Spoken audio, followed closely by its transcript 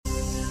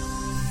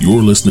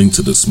You're listening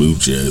to the Smooth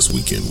Jazz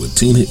Weekend with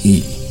Tina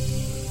E.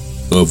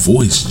 A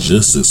voice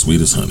just as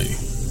sweet as honey,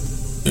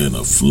 and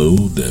a flow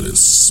that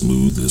is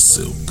smooth as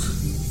silk.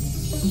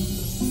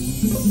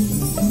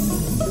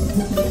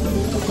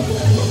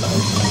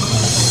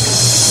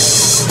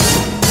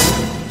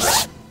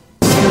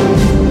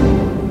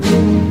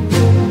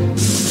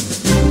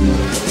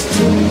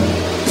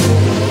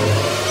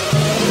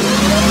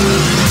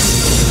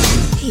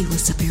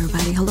 What's up,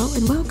 everybody? Hello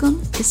and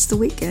welcome. It's the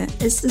weekend.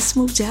 It's the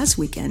Smooth Jazz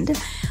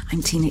Weekend.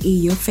 I'm Tina E,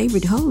 your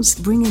favorite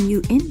host, bringing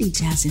you indie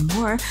jazz and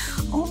more.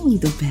 Only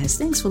the best.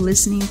 Thanks for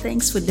listening.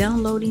 Thanks for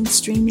downloading,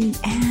 streaming,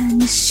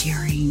 and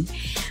sharing.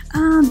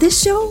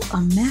 This show, a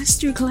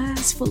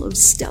masterclass full of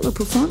stellar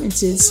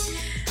performances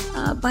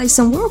by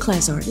some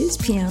world-class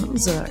artists.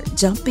 Pianos are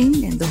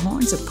jumping and the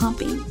horns are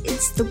pumping.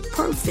 It's the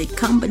perfect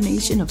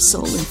combination of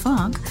soul and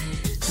funk.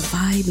 The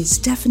vibe is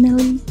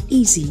definitely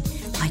easy,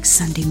 like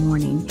Sunday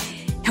morning.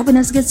 Helping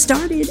us get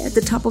started at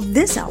the top of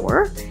this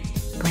hour,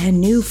 brand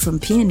new from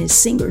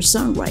pianist, singer,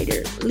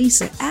 songwriter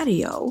Lisa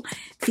Addio,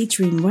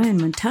 featuring Ren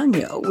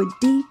Montano with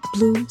Deep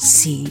Blue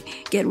Sea.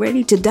 Get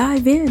ready to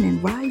dive in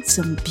and ride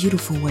some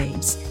beautiful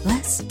waves.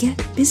 Let's get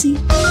busy.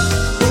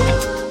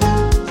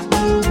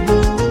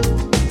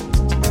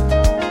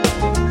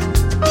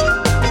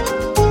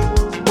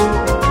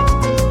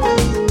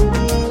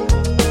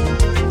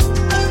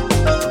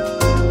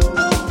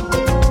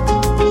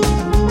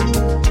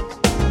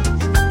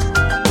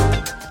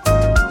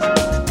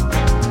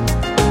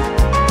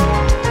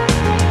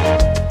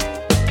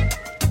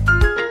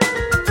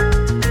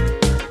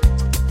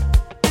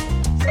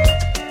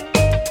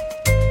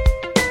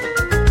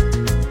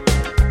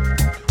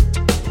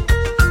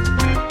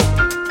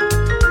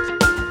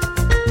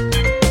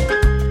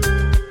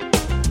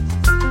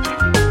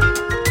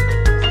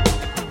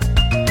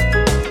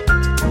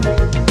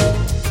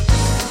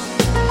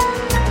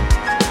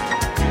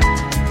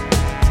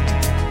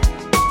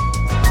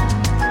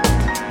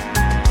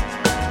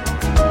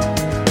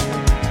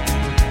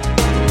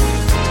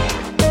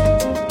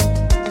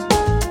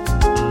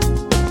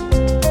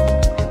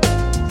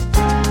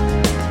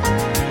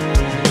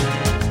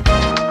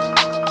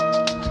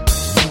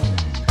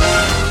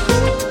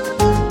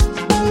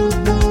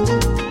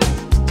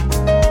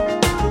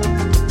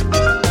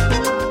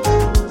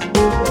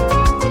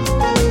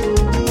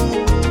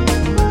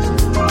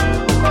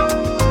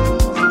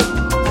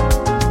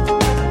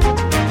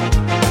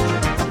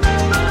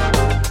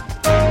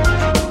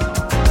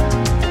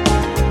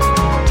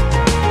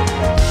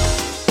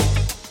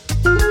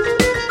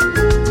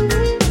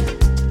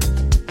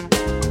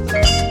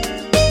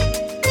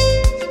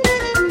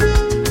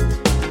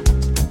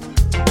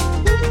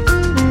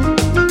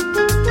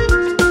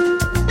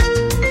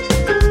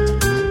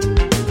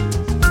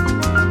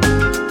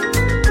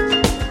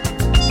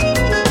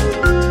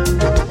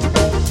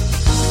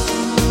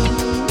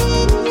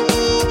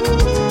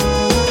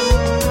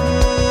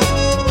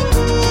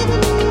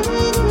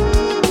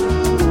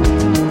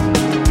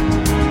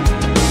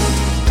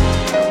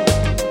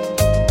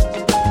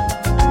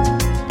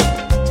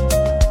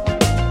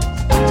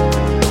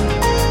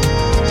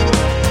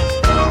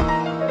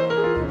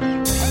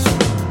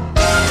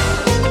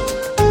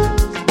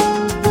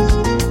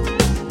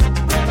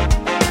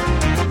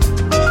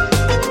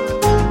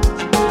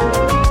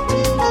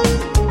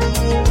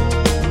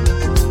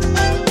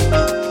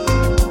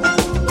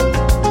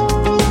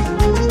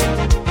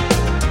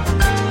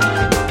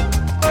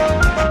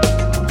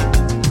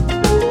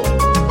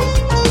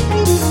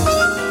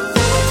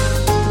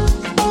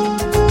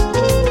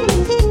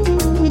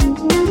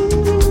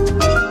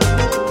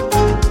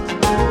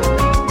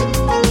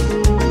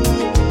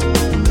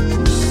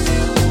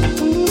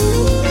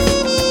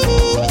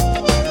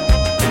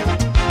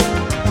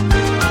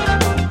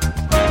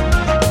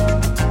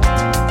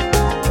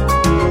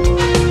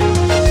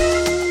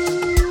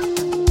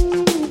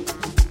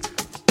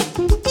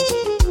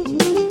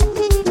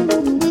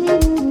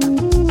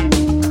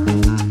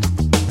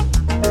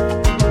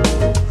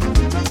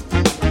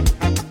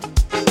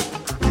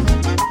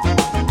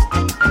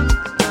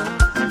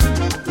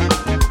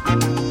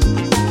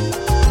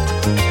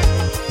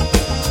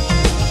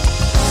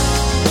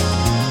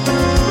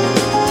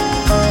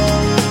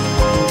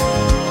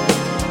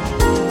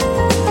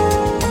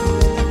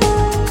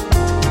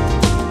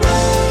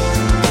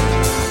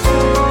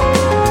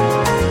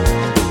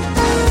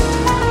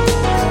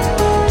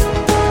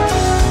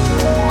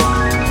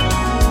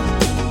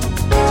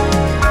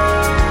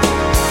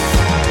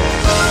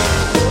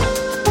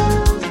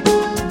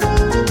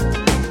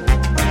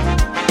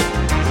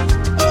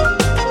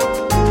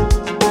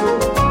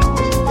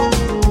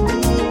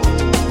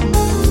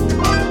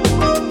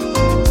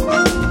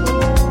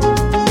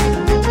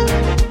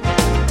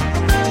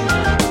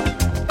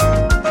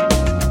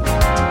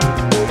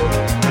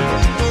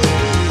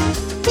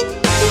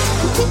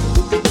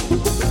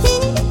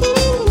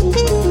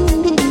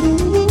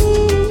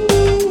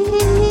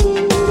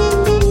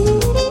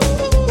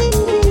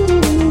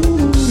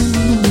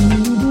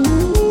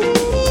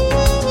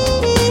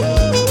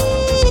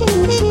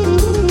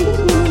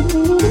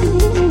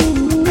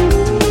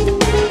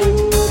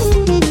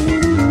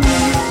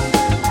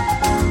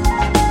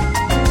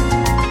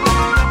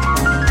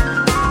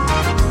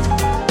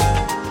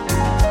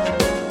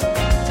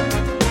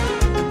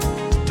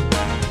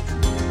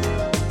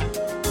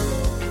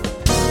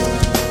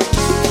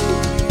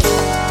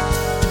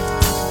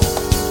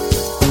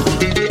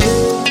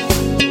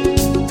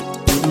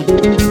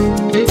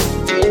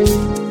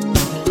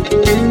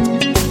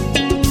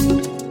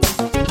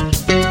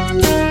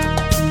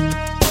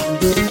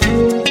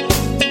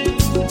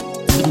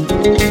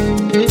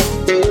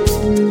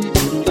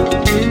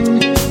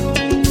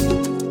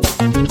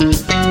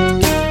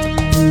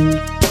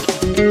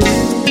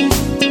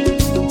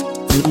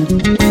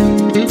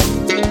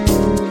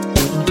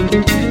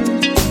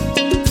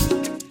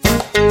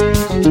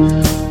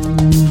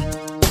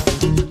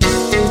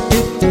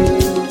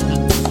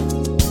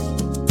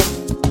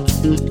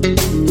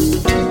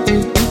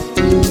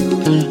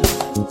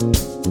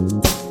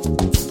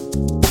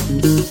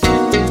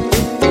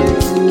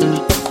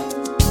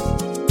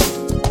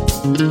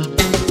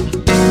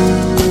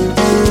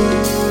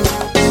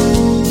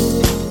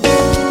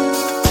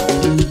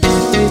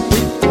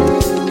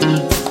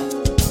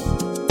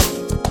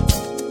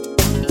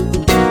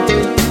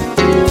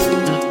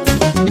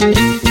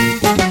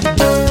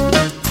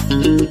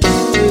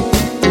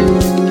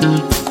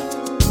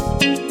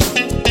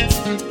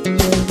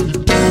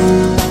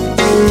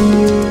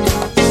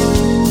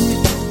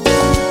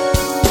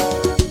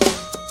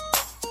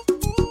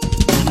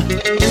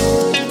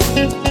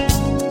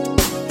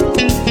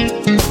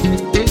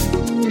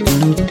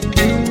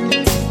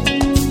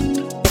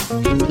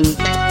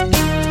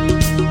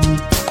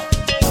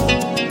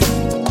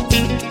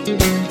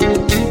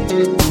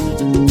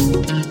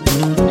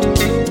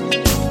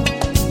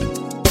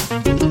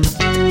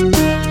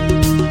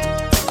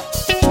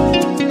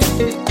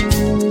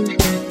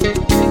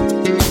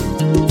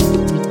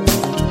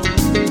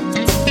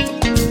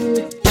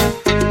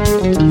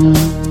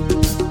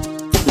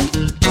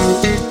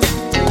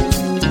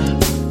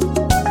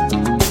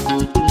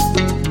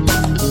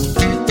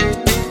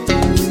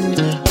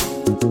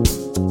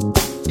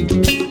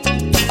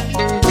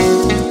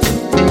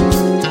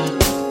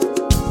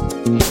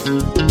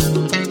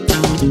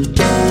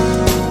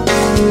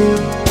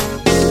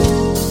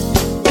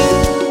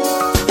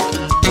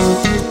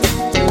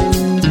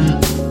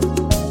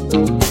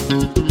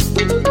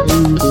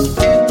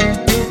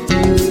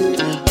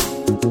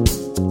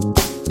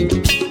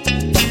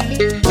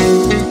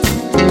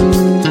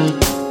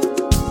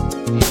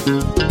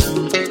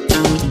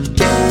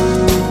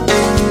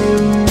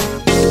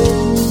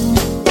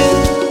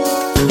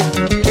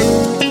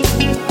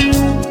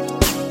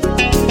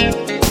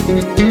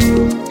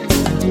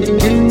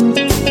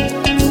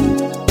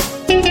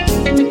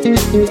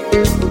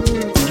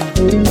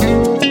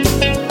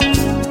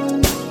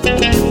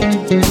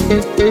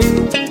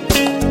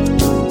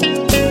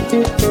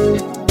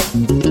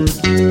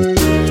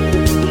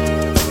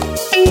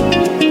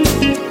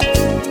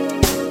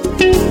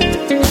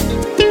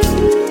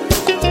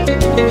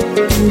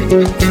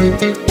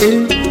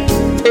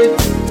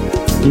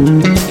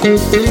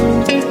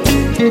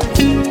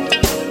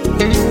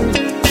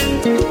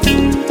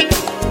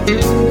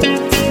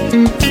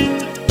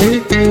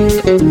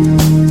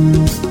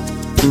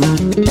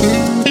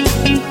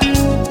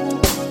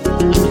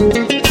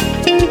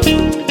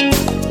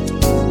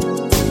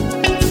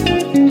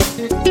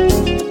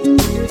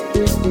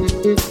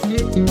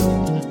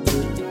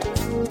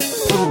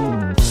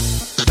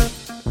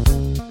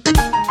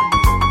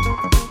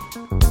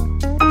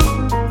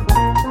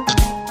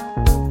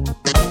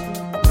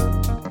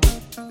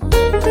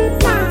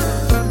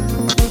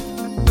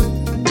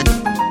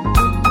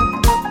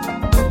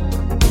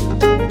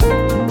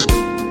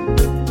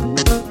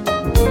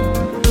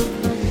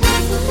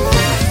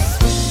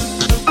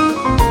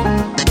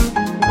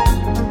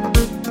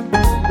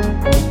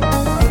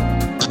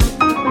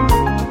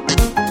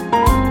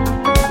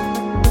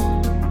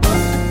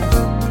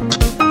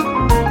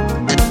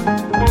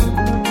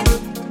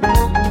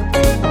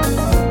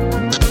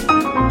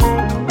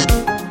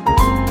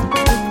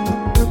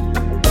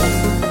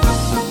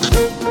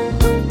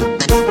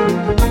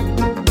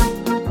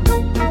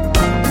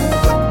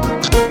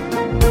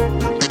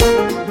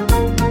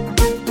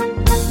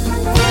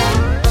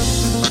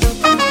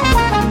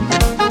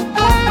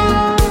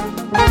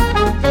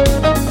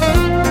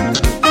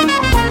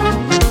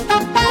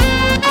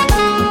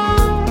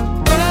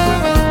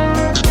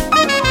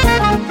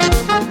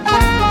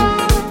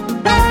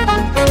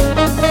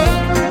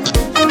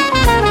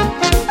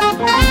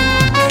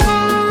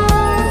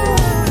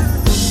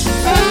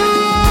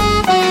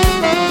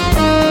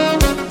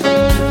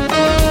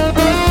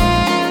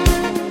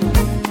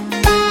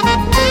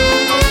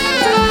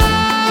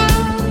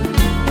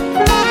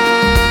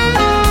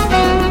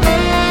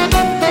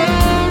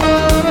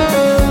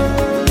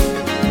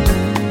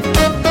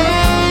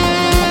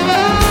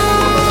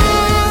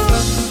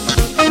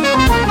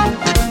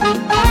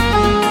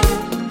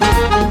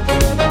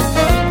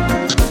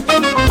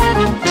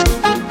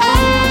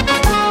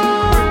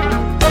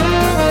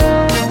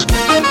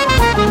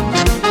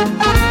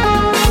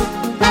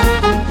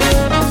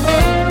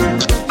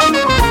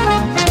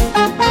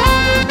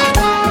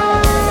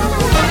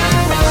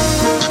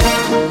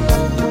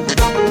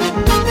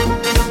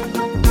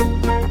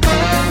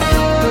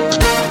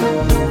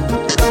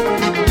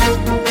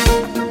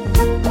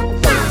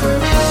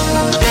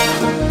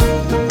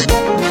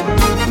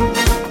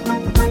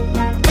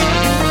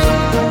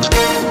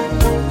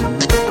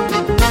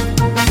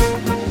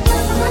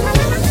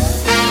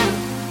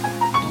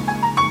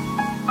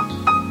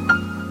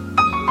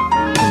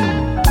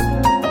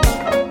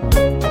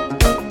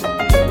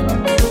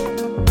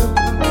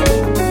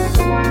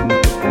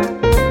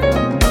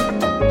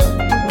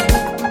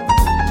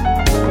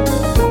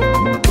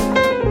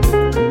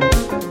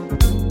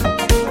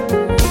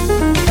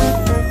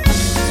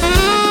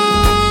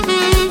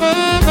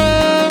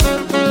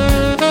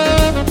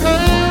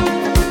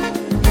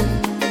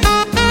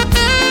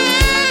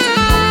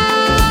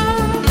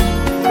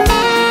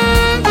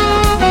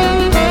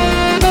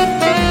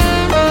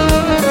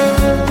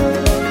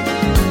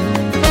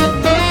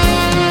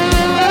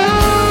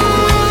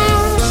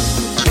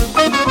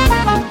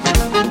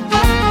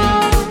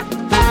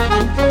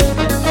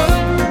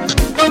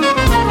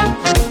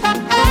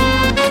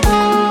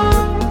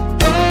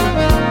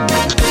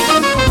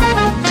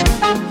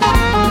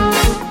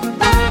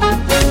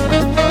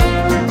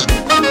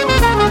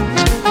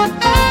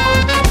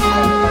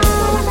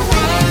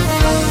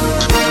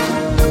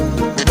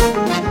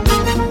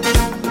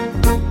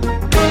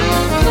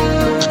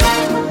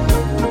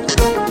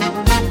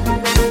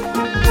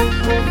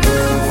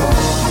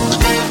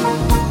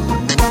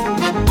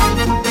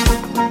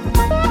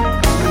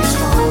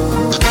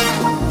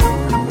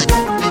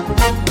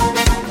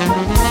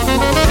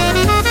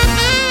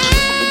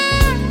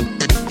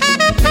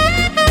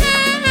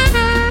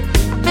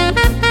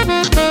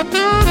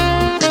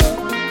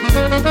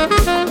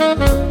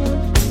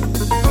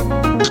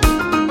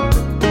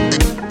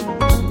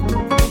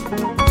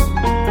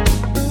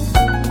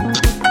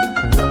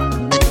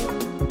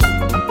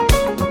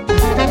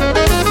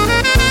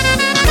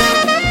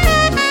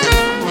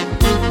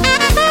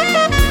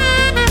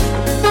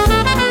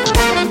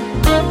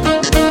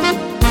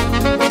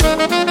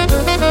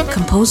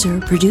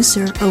 composer,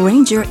 producer,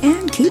 arranger,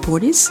 and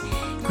keyboardist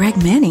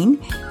Greg Manning,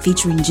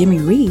 featuring Jimmy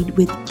Reed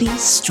with Be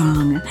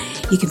Strong.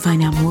 You can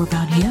find out more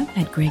about him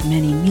at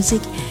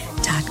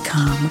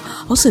gregmanningmusic.com.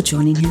 Also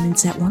joining him in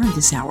set one of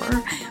this hour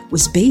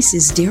was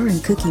bassist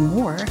Darren Cookie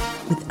Moore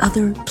with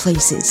Other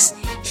Places.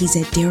 He's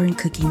at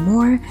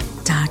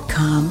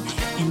darrencookiemore.com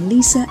and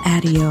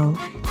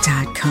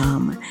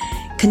lisaadio.com.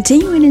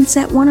 Continuing in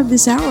set one of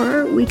this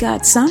hour, we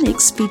got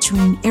Sonics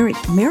featuring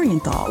Eric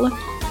Marienthal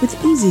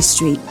with Easy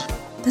Street.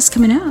 That's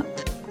coming up.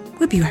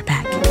 We'll be right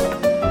back.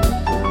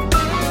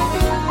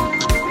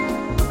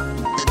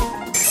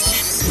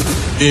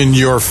 In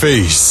your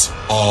face,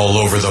 all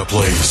over the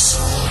place.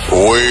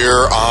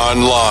 We're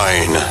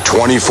online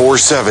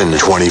 24/7.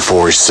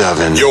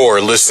 24/7.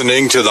 You're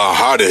listening to the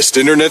hottest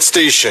internet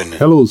station.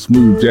 Hello,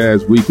 Smooth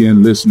Jazz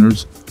Weekend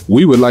listeners.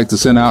 We would like to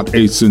send out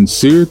a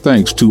sincere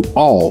thanks to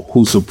all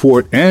who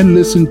support and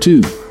listen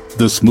to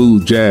the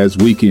Smooth Jazz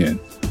Weekend.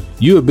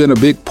 You have been a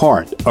big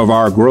part of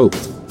our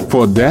growth.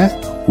 For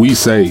that, we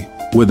say,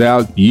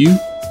 without you,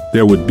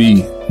 there would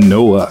be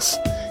no us.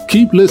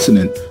 Keep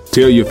listening.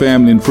 Tell your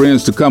family and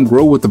friends to come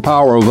grow with the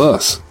power of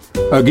us.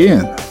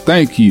 Again,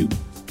 thank you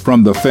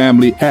from the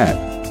family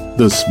at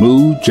the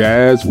Smooth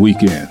Jazz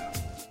Weekend.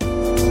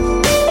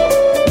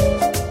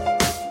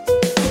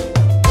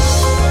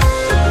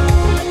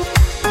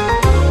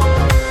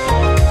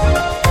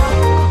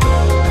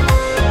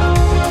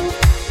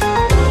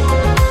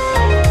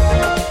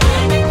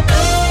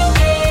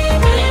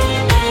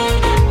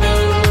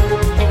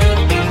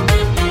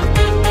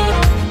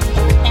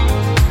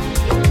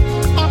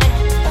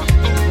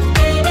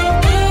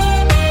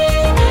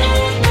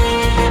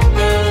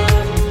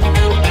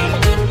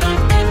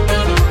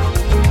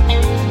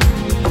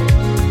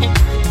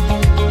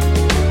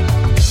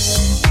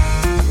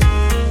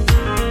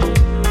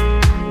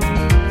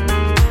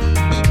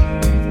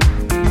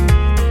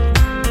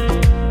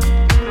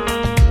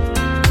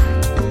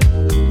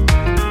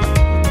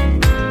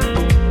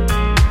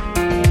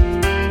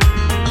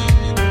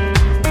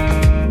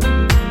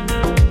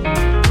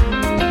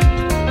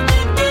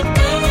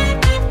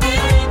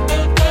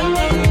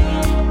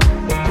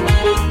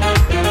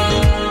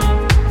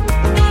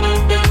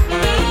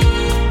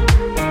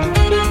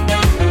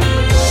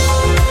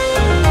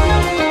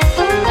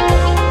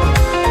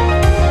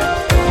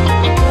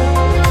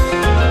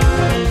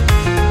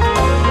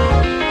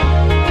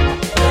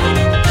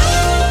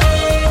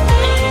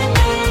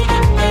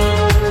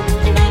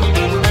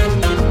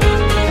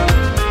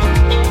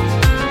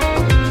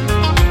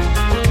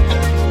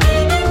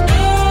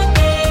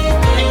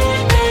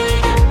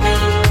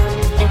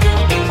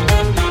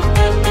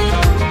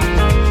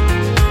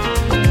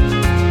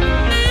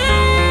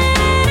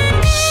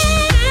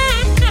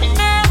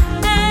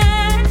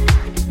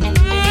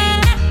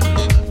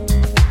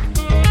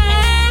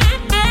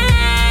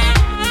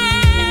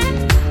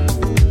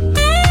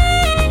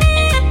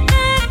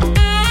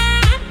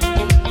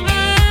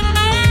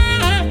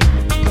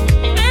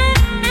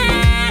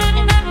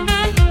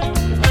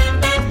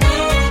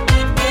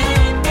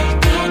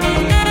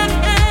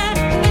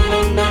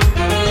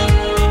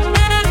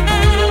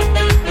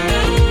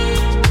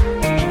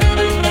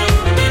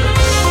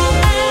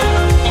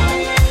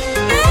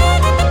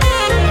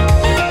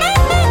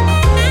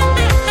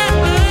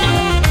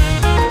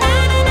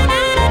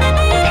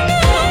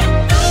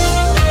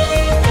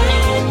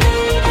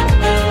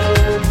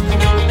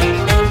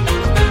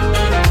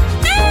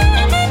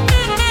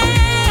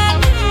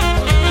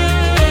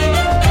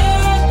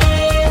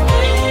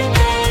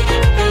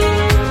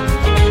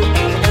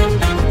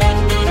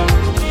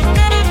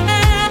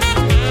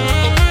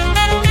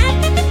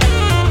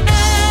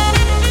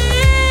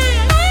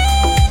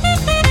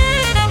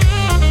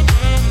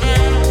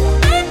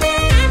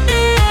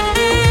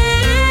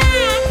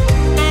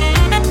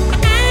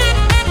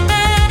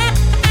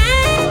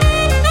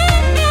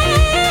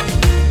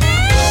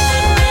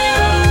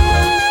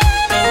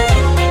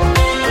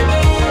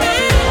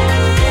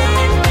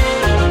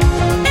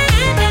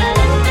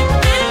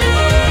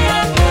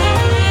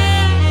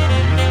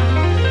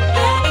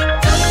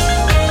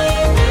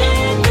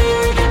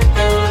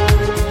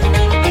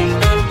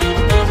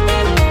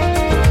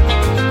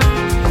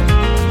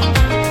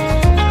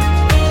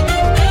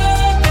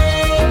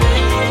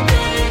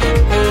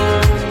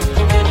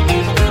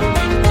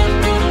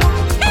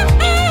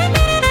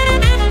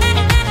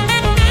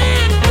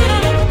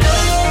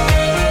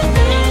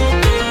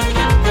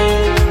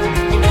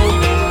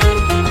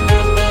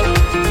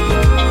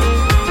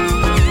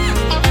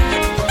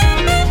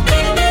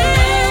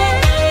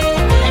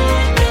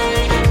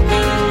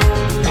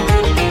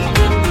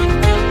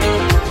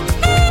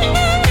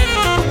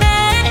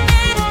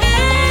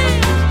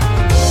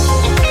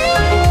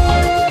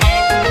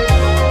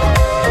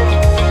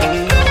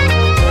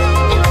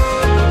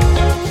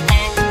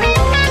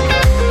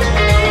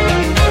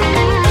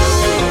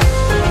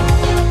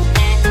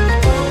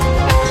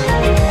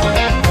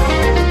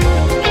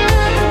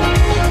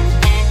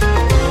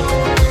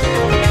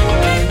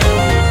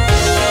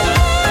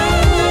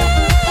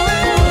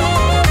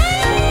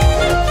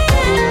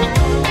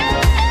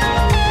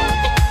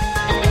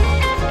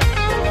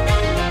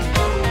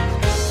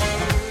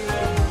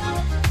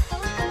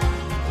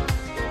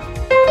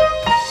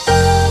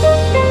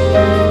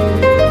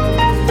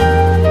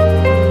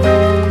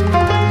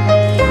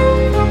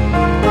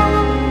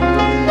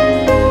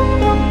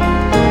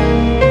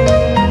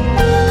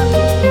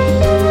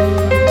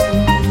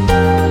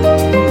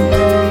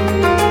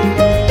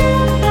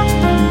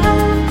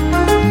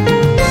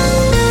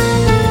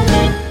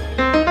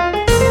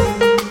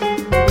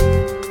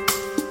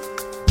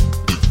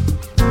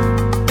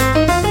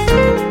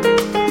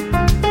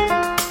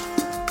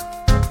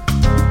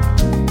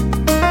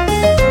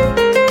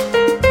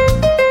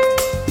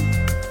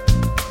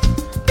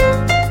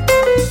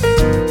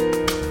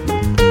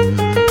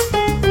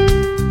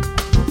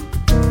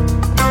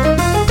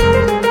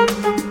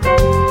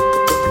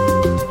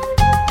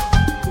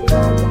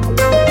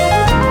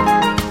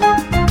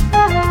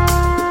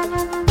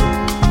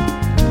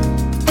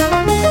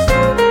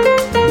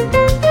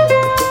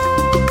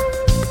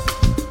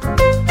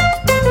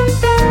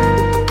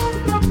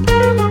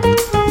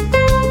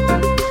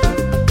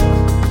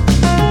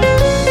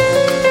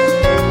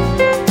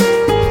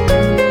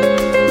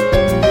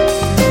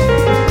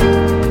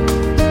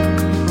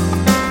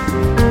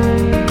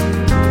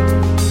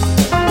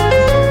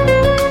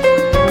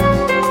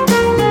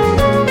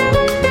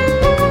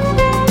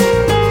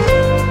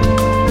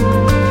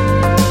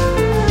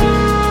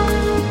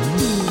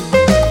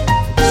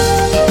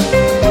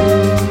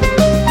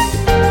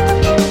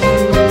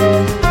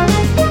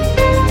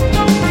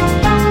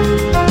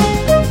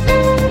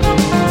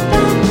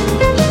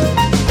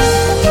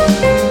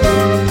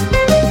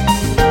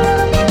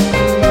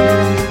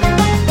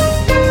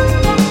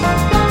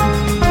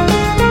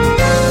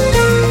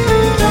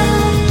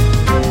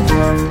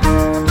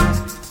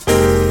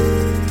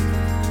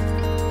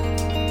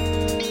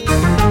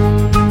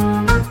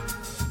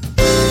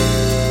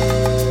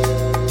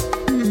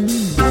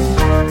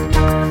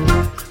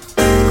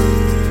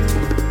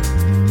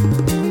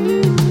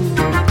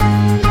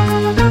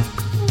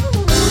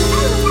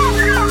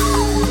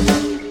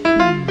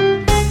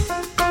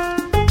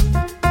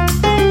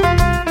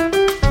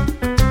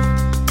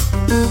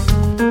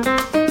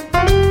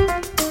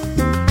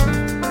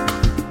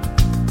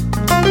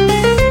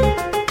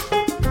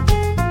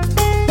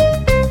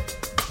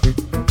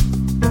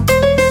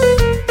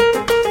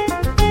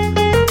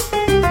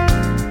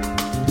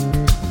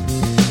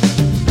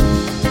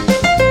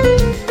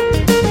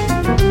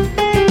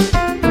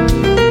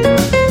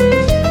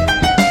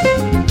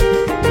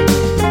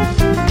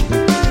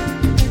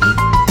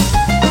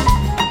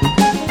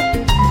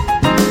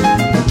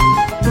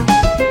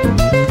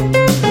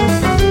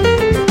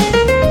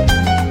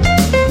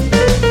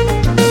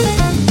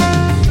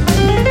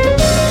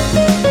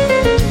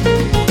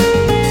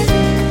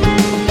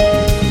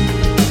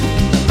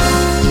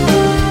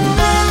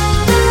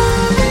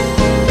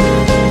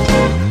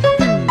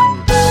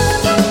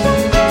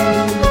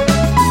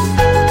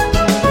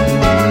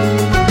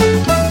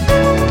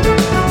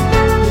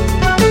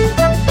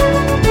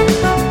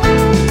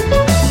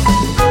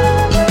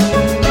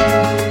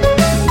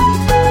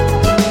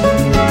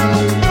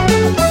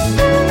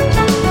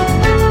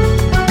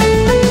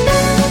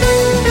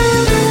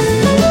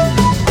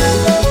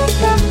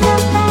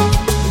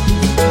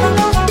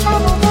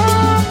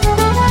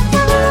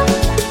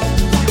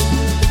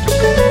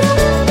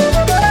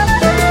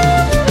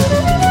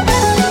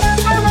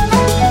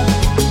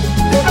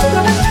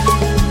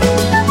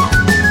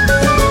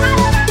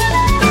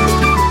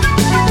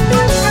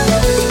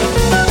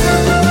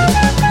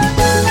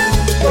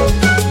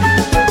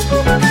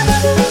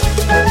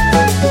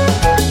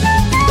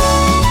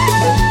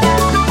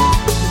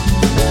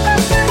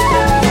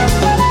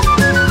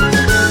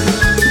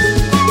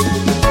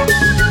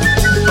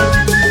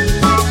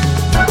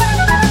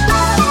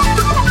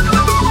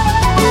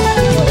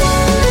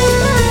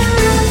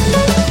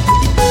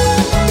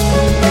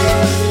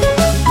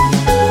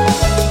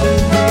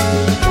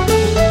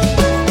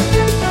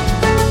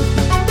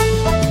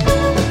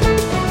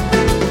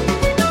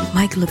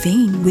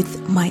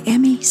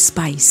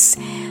 Spice.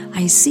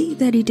 I see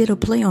that he did a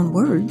play on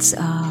words.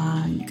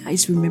 You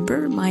guys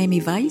remember Miami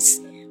Vice?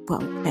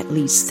 Well, at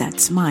least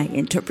that's my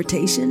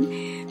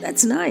interpretation.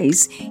 That's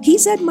nice.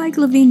 He's at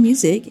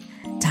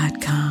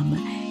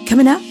MikeLevineMusic.com.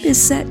 Coming up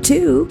is set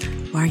 2.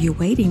 While you're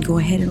waiting, go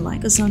ahead and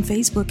like us on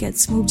Facebook at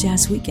Smooth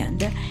Jazz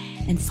Weekend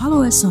and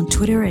follow us on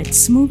Twitter at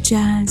Smooth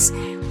Jazz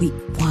Week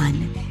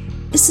 1.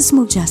 It's the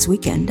Smooth Jazz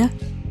Weekend.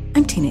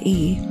 I'm Tina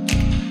E.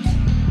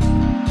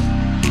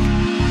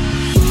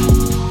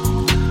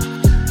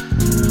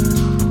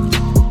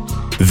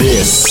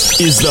 This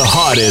is the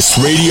hottest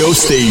radio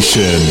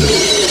station.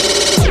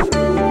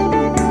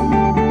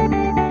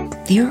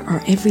 There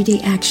are everyday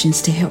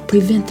actions to help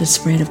prevent the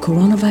spread of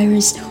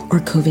coronavirus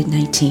or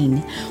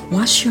COVID-19.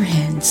 Wash your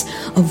hands.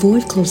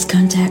 Avoid close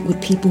contact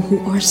with people who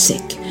are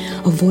sick.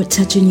 Avoid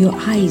touching your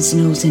eyes,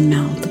 nose, and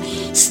mouth.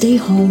 Stay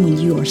home when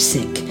you are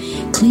sick.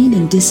 Clean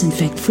and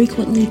disinfect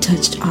frequently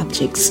touched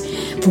objects.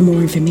 For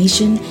more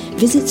information,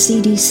 visit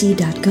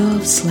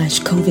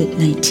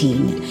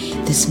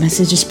cdc.gov/COVID-19. This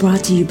message is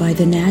brought to you by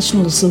the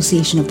National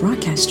Association of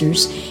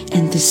Broadcasters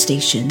and this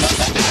station.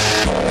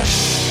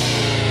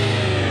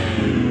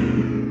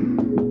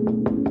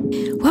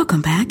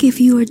 Welcome back. If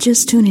you are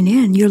just tuning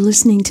in, you're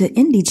listening to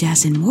Indie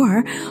Jazz and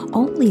More,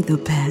 only the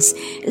best.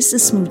 It's the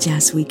Smooth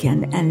Jazz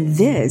Weekend, and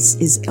this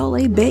is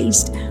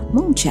LA-based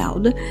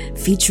Moonchild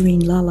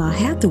featuring Lala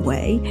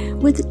Hathaway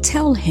with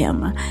Tell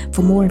Him.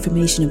 For more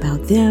information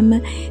about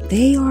them,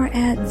 they are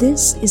at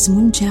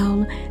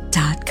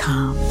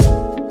thisismoonchild.com.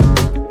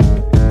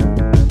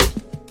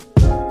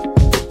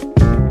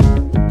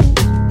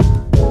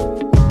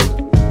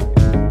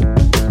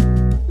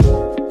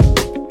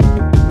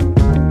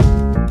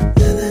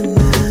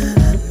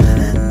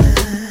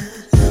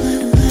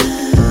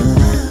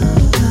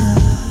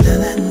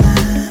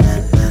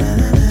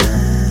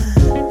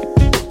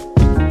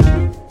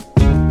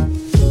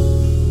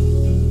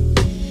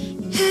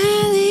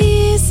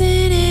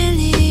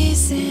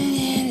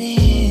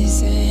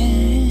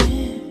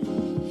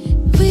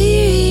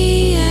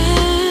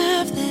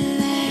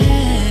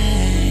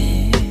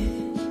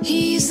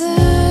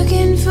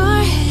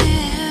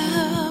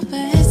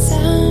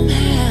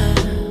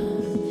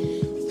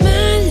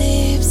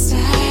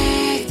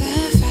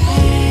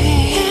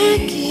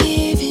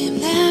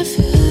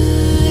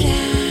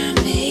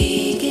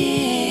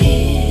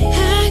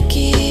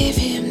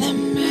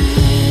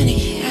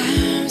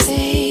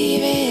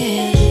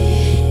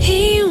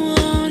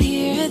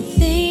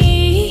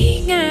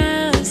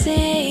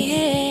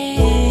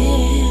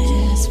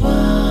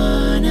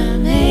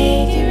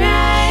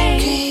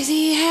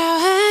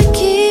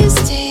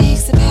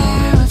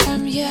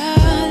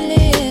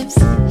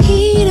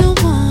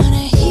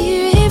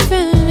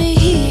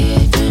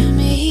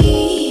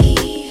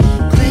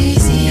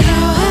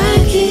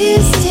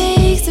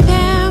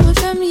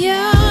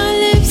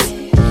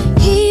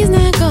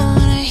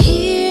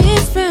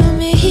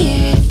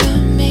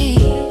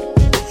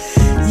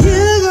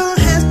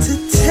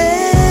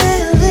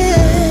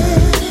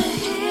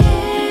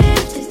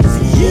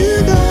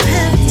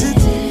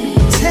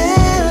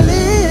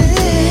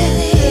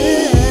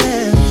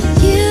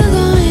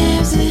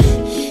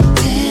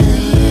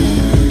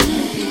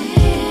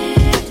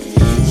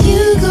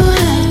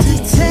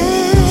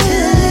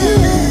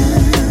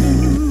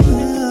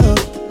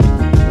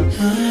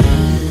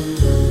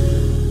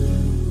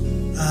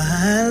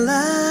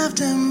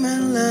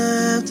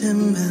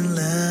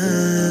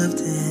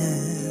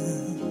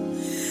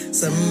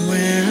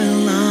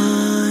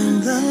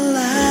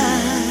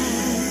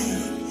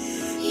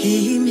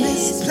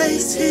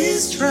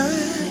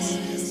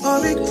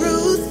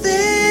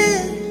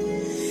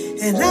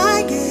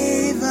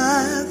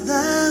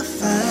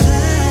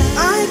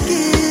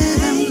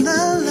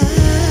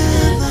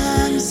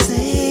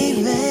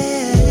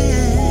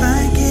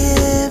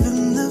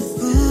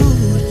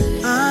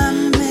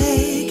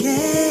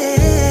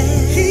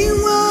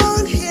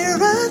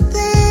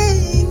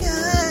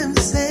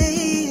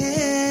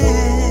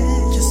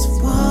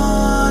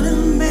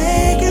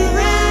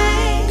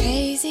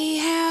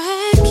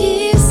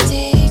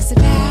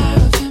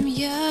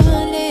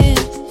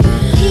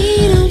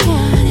 He don't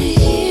wanna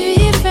hear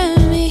it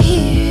from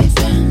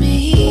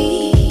me.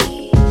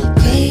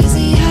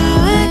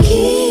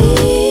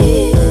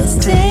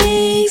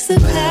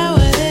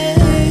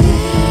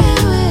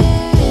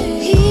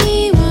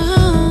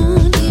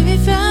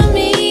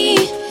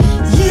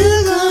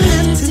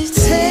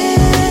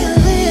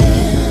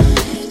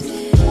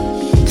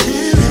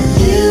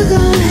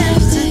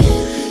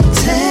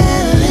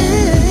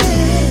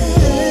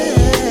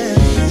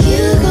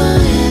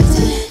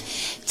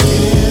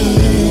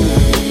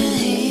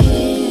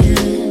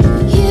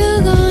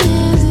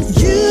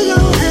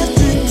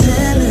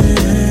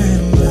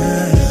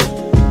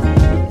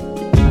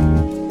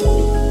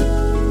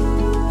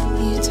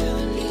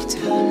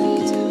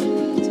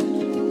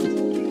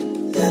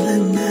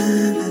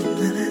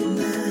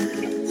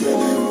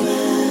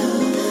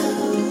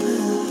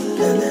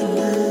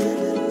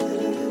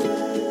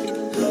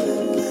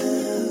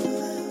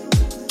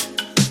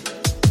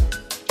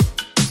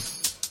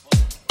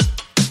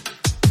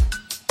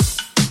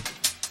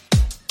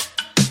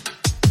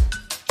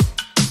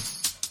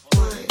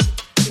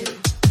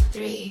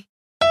 3.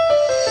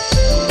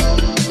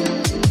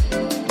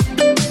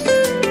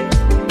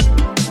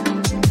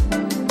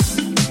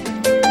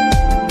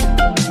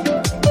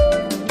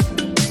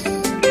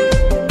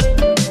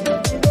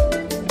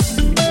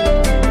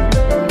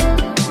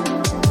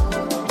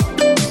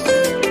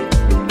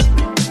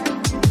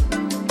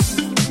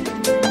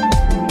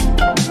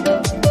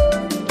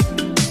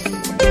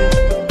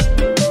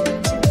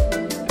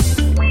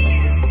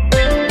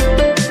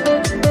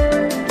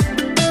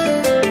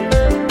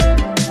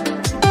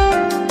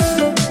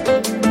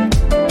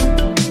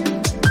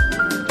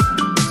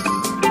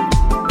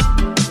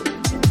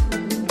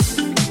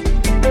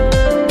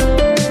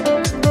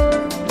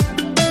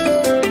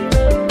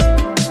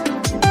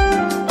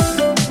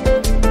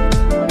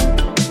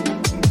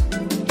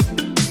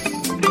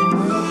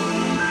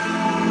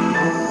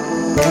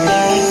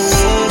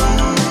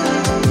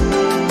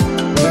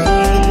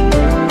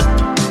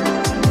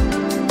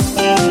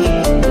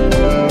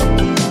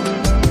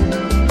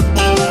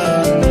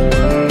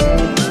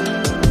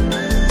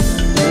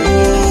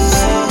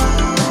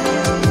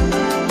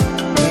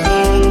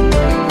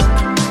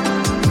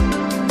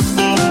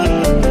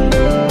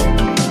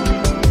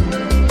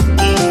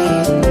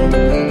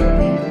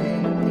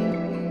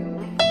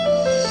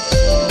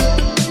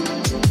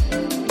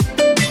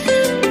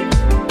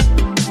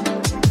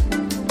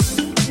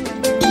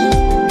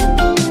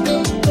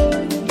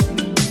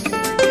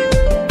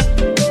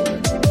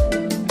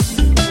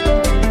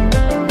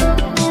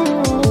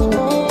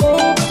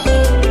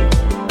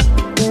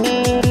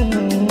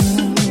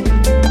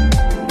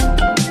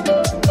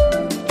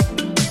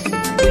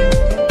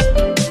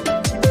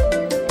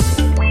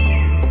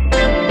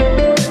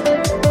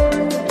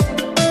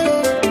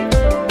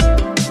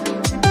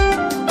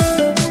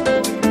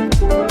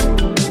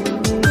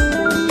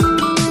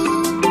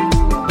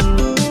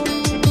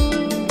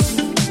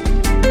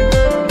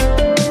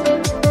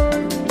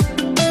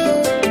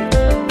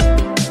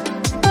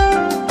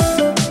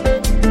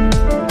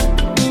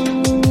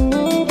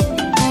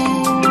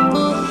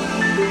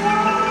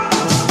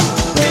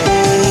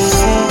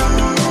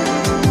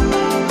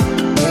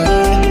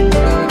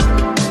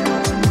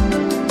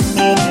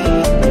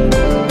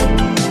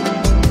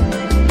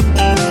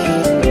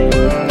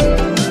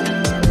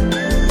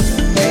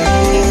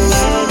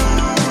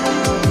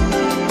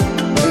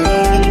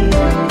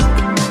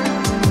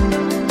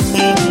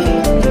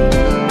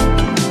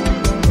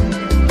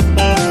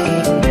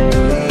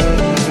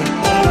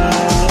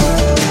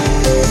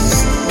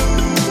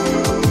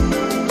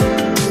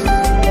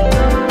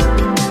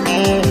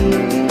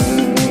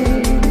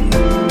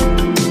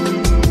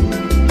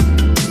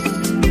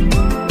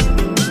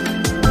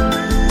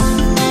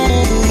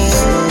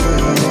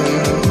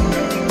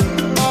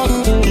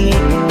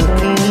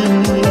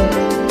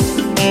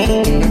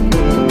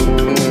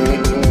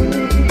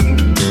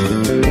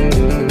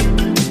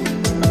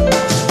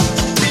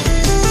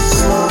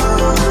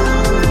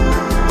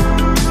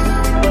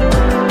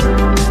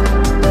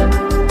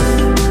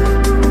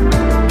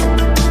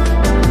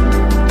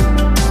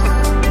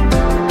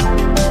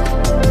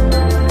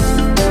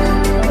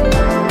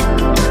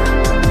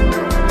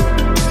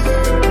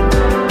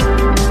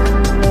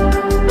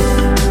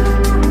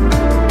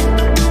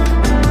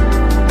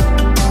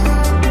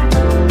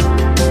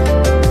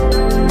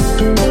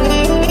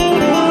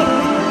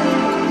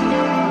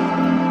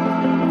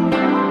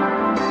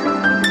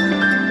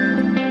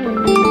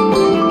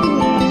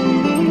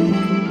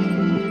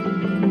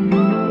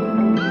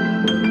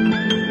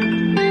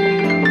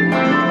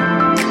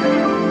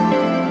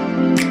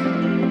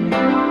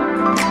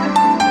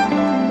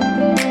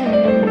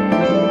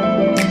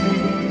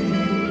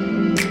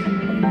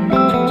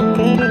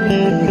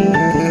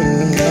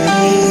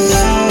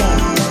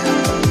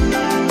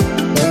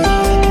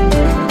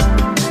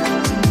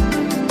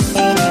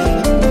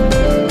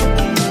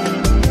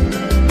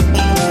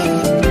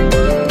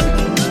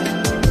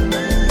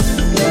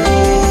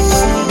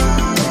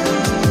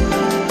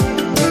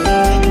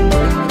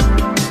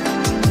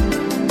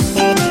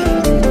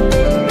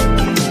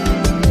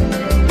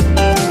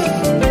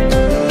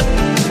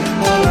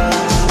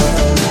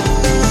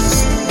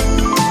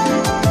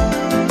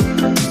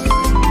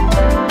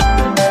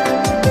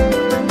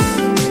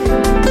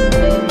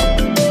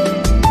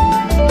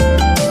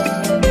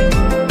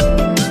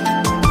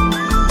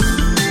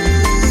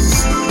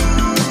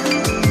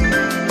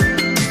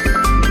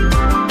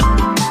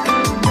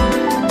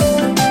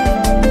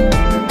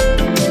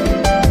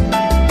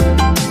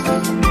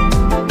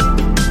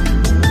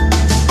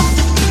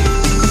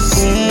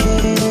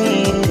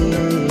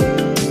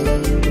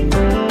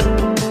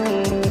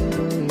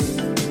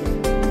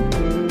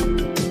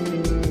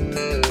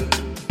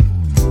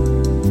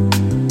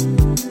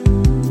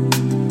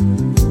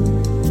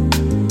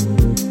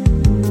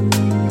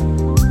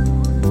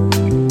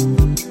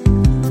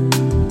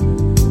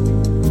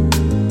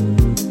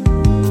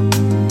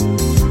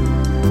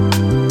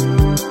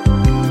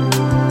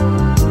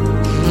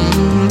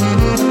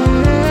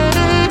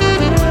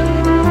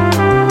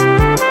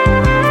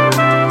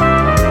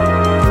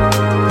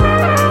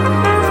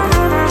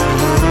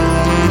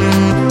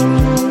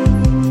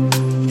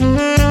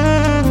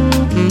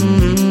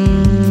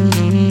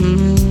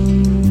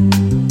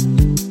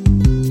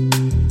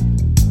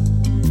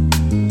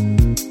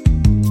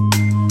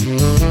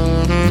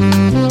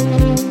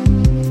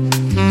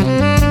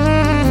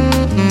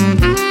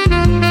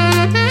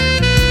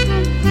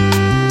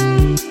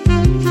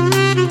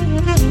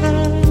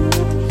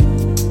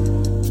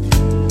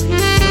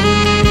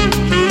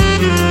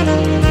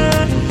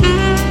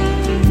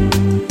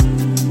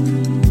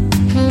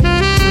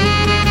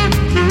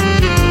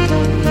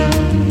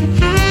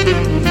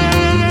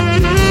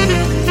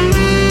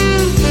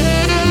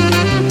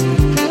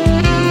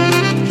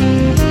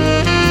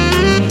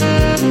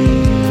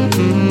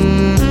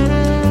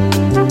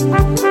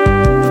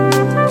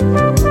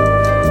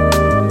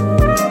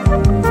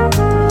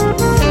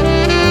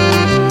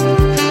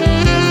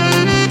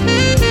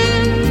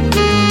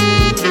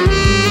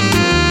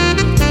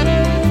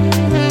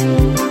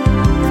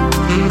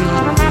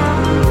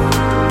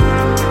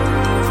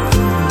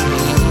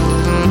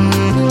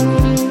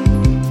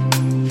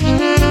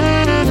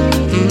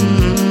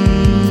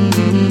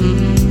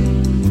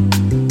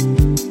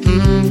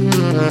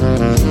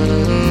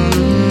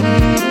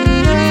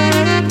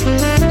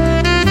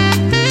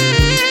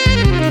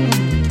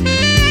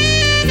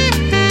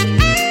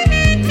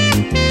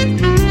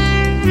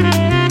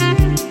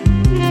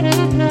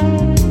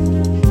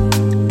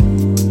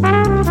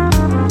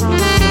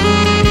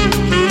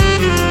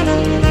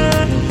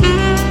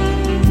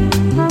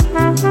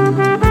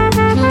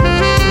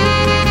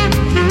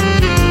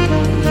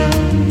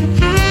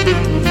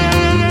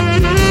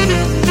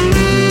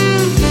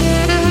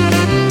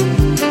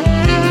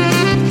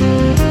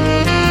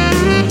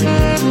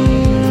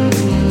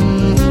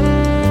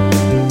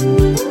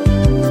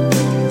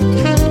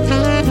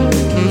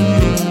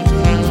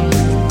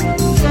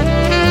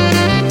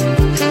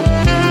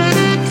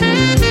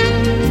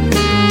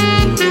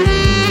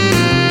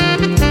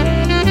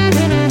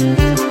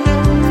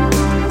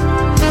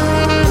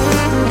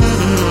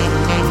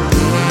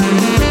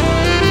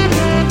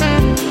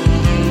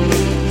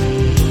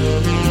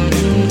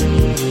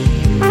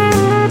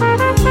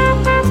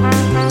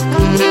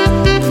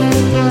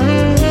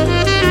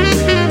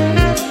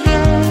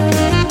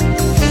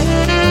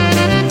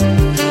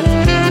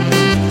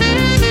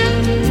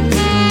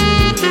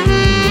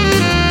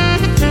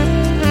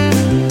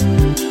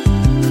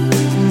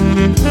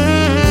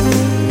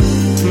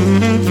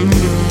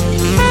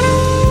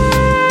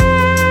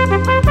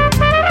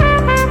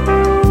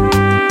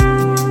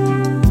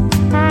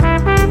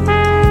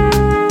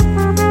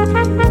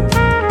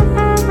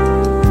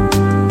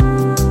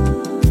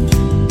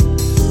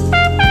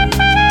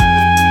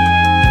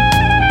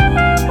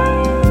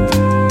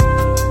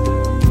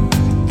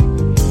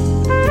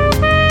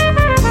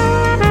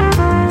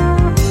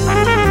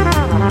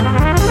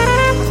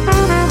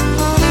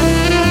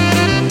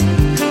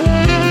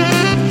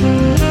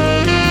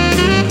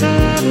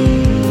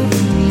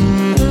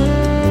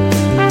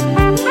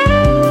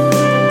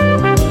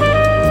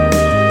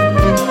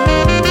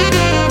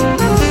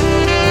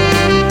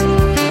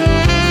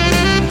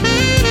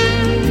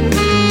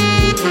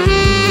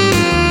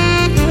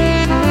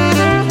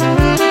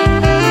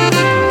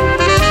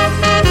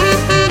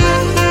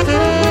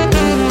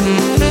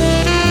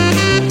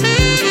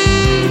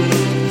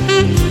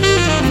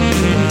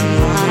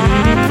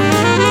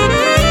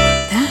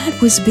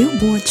 was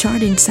Billboard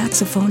charting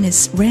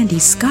saxophonist Randy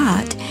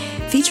Scott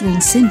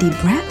featuring Cindy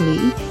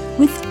Bradley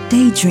with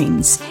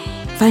Daydreams.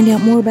 Find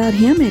out more about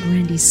him at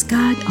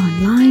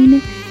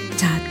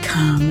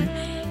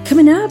randyscottonline.com.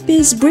 Coming up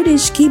is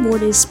British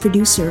keyboardist,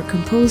 producer,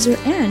 composer,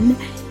 and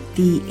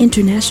the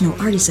International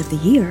Artist of the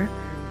Year,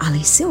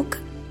 Ali Silk.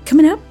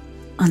 Coming up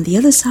on the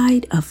other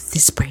side of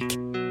this break.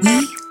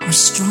 We are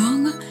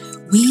strong,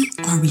 we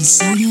are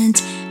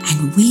resilient,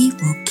 and we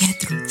will get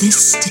through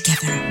this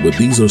together. But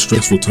these are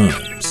stressful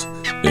times,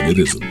 and it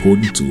is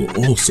important to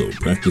also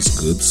practice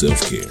good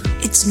self-care.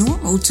 It's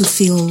normal to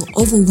feel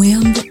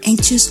overwhelmed,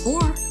 anxious,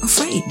 or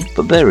afraid.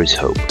 But there is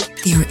hope.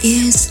 There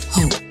is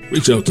hope.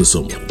 Reach out to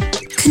someone.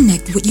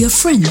 Connect with your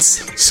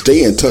friends.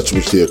 Stay in touch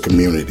with your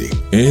community.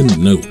 And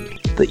know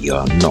that you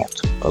are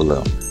not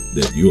alone.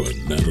 That you are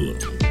not alone.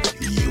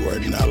 You are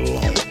not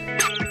alone.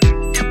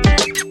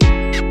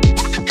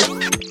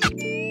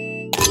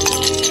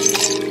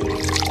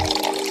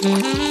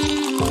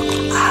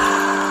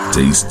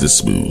 Taste the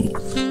smooth.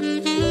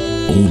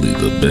 Only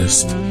the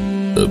best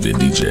of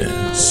indie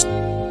jazz.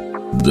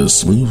 The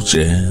Smooth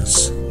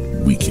Jazz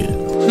Weekend.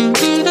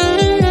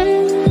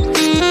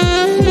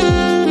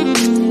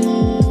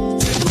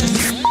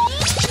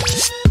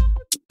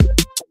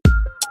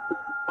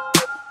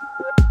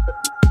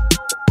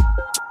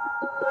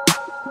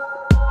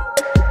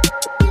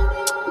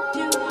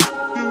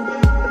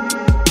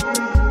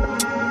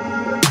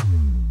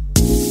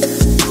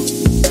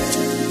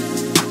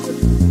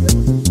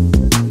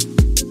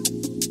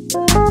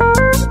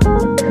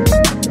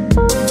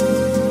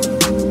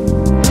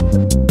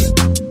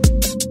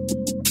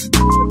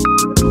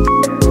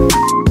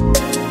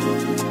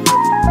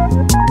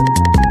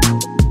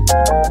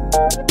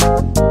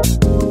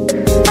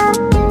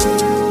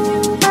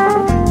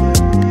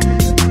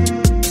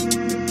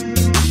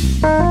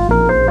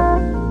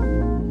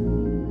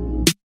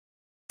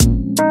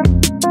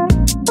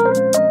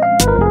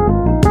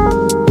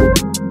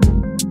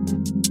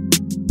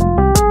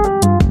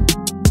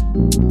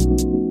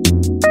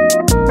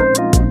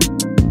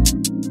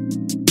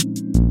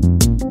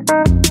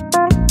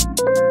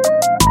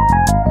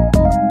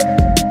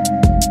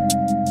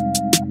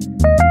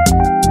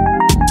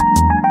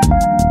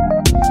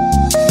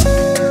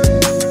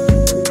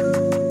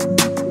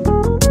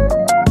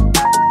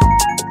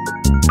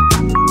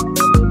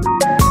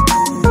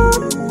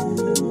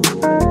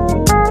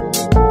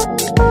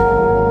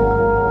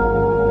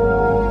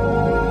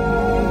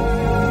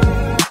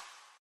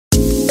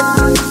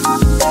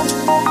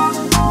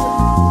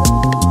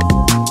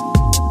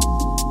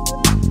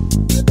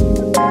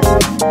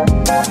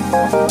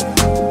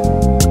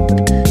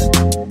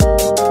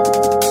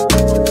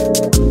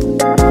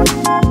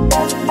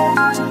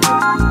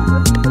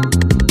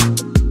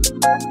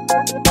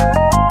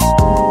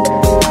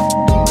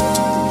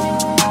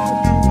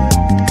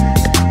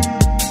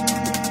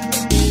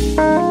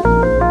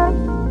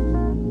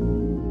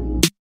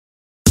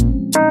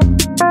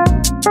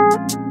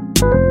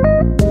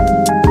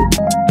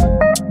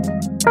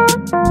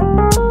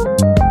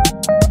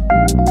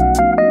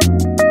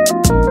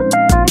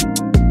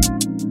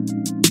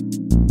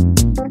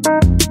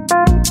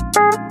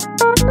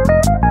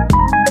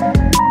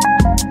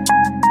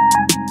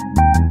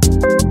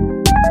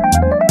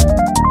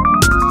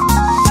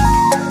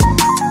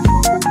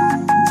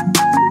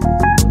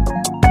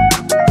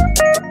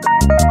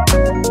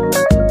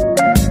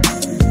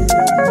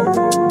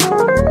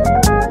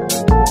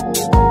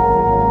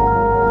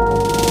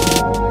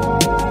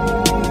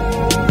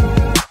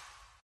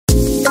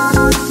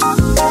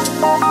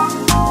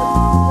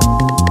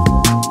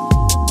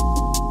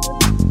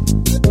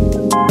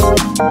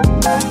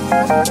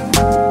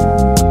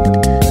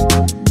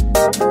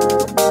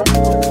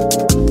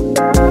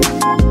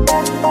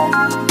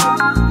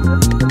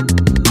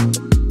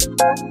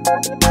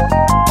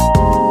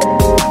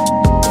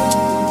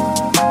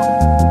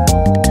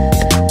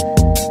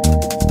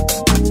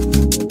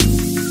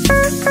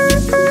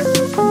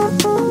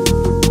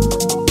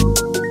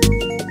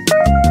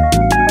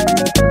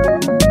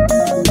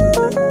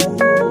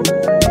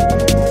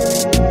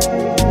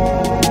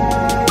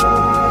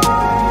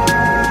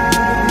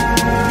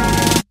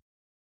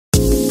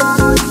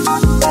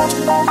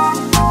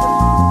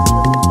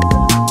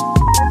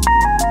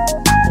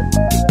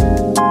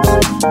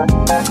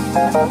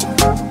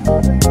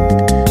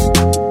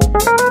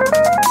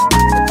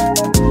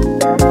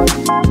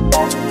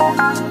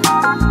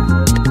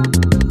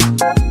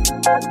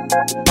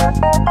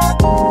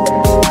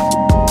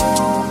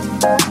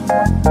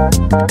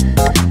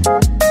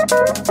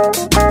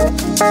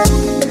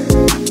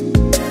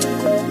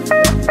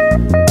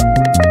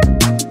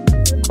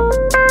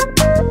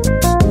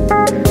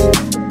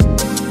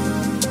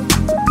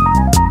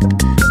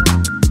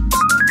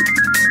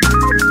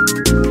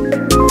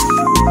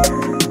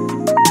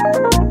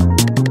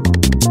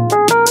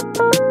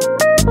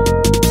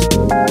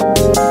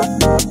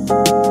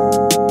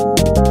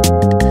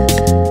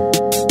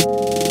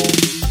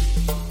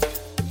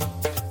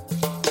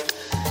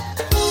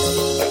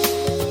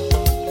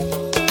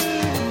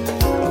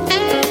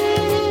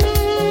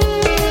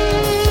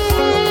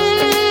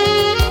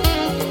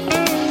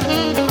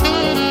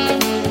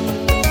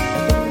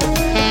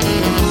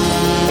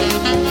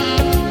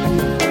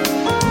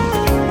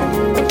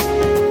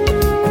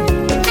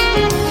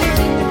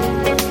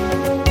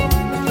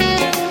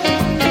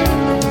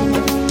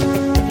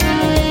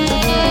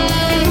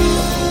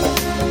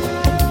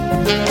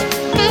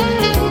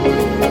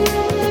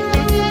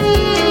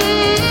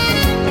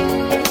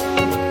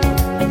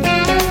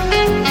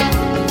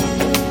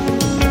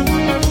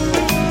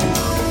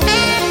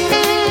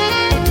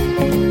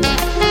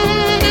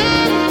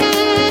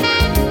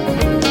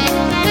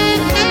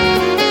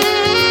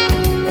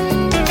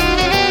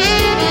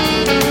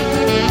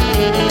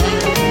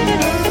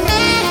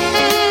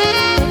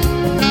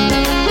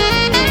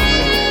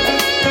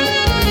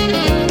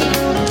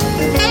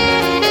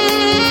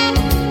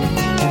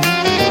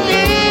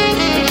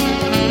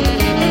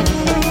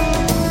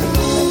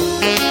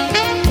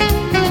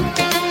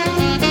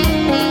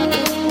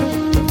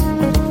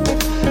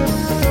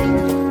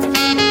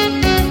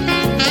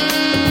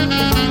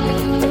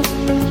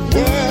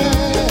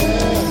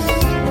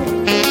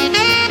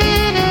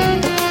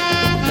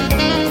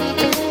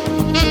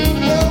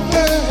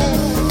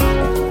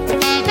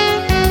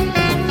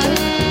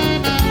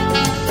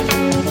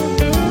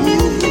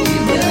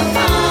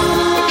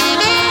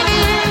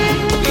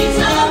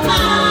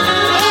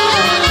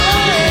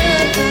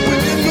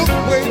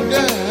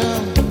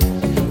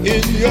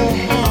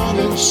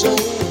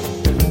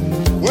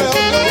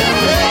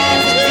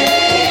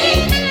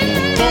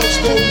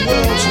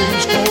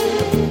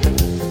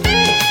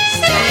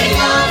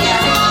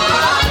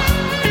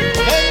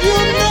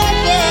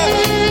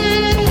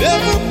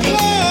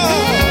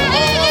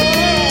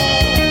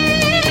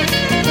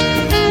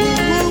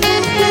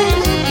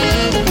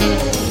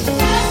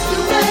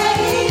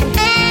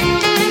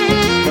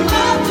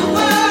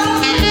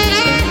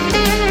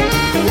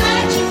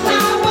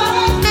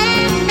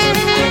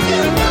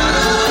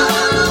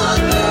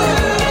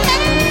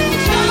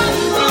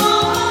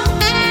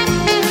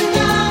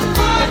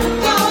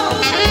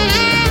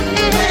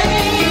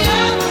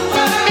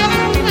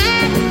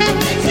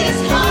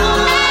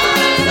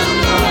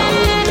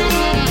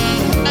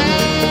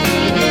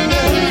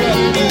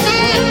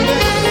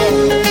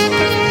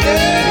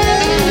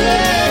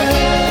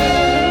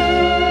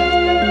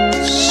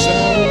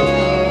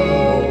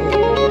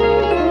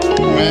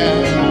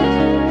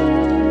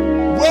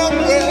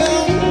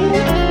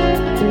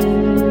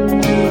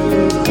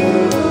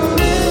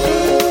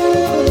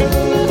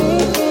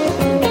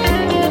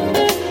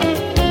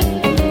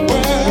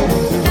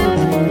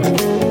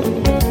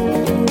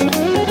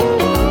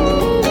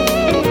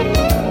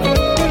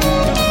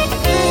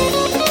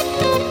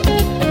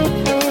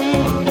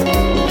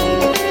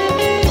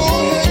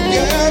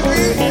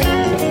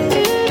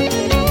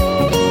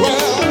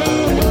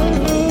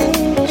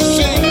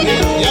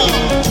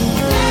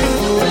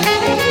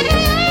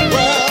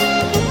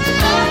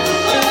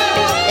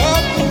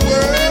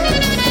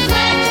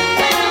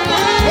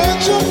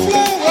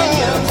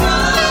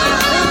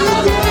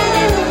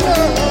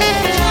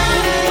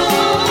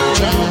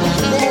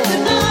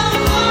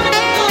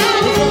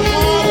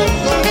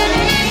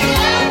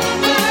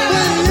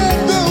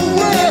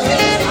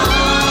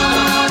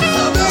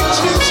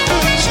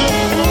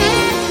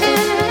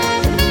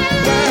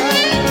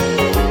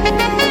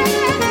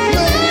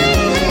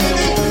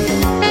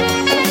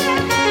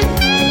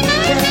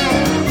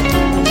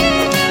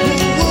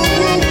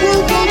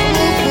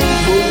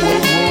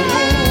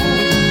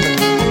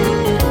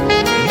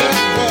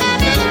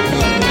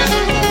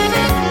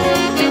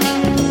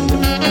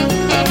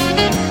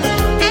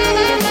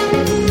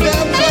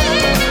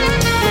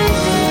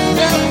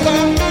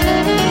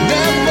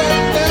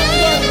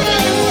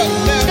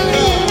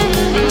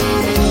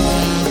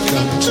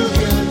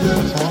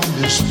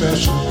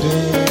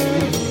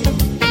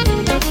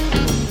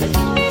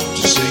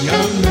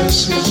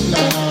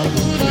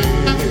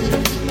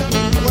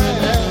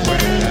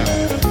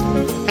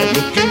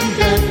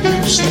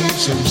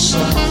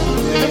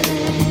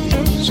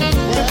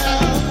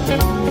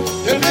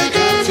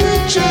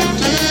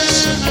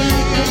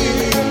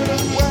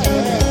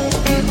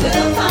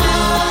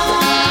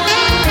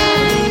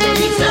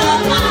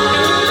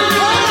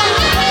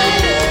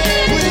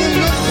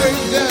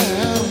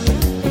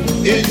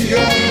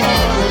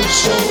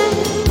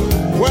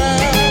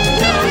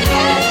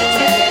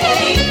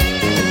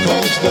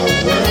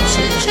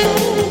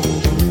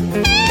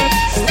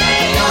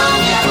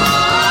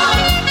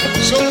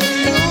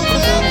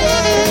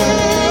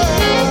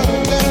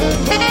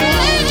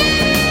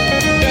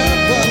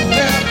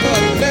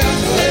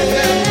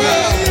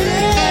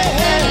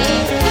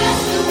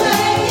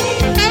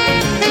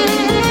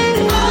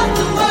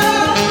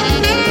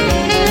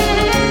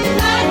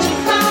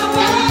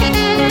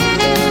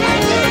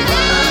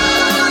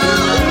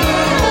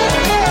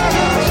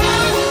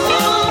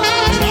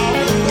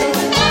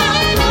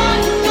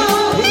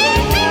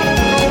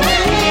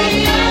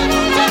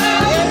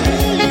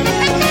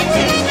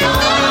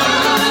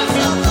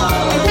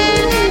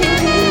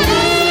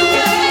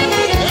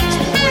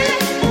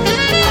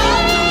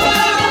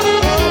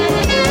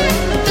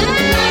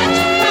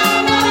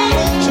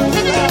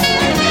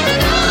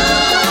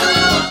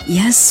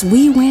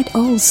 We went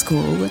old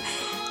school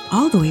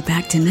all the way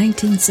back to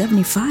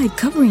 1975,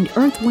 covering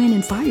Earth, Wind,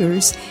 and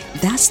Fire's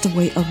That's the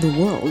Way of the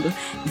World.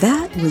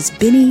 That was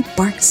Benny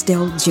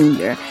Barksdale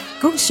Jr.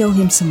 Go show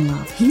him some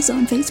love. He's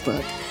on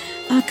Facebook.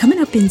 Coming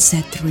up in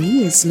set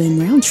 3 is Lynn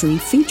Roundtree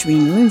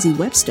featuring Lindsay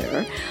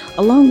Webster,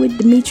 along with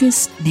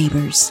Demetrius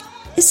Neighbors.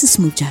 It's the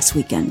Smooth Jazz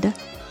Weekend.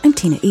 I'm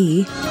Tina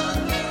E.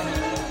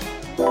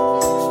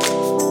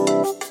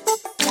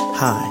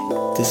 Hi.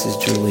 This is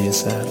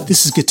Julius Adams.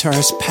 This is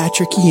guitarist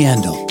Patrick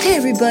Yandel. Hey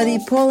everybody,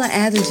 Paula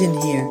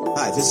Atherton here.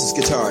 Hi, this is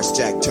guitarist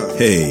Jack Turner.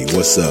 Hey,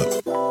 what's up?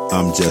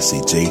 I'm Jesse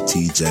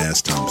JT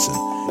Jazz Thompson,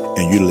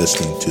 and you're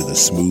listening to the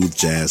Smooth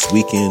Jazz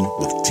Weekend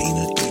with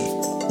Tina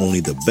E. Only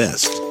the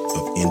best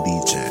of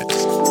indie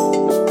jazz.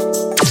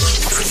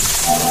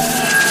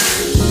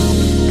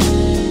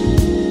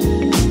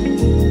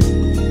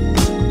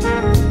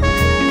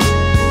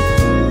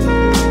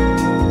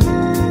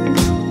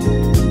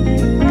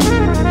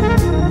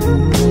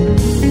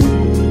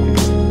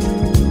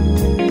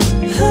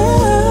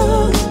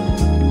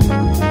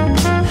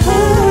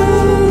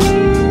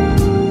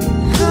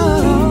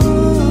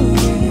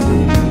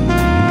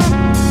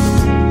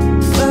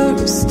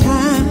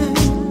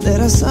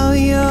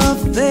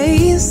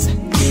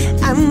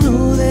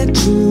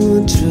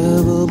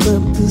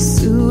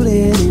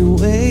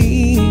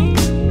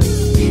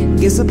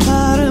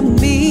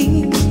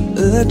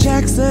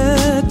 Jack's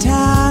the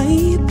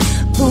type,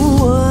 the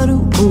one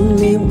who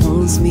only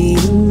wants me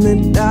in the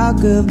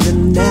dark of the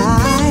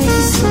night.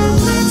 So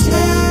I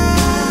tell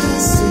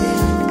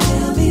myself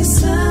there'll be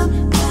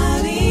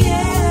somebody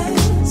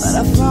else, but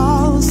I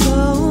fall so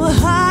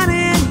hard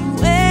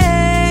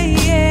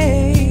anyway.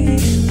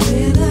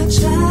 When I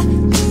try to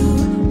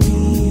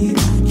leave, I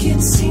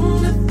can't seem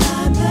to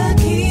find the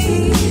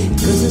key,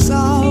 'cause it's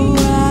all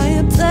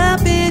wrapped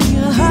up in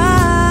your heart.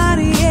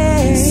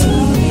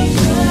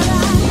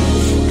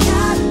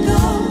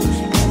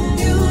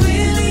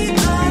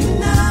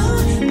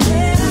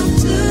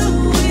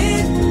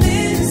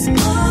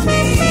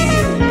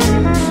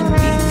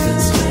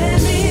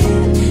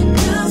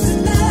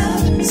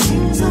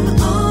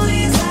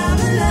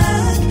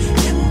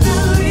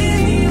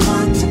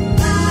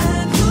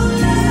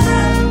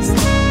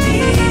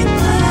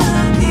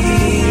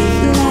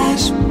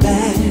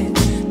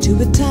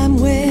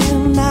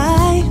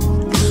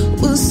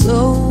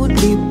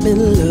 In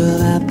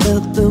love, I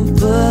felt the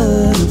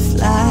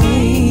butterflies,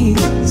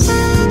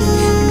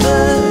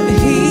 but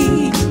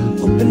he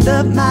opened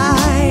up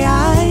my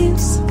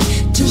eyes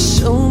to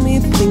show me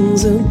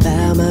things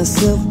about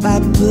myself I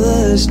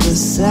pushed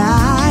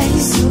aside.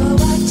 So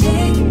I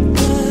take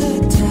the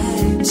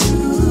time to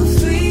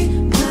free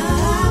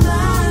my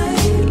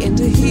mind and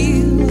to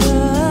heal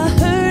the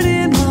hurt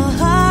in my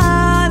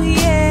heart,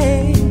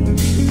 yeah.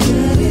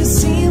 But it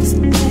seems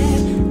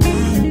that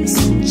I'm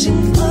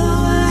searching for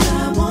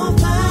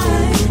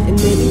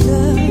maybe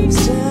love's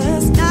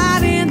just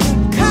not in the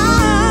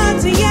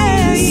cards,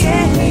 yeah,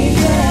 yeah.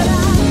 But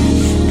I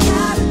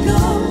gotta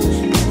go,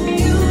 and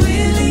you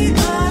really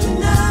ought to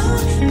know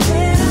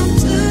that I'm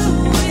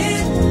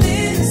doing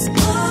this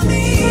for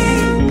me.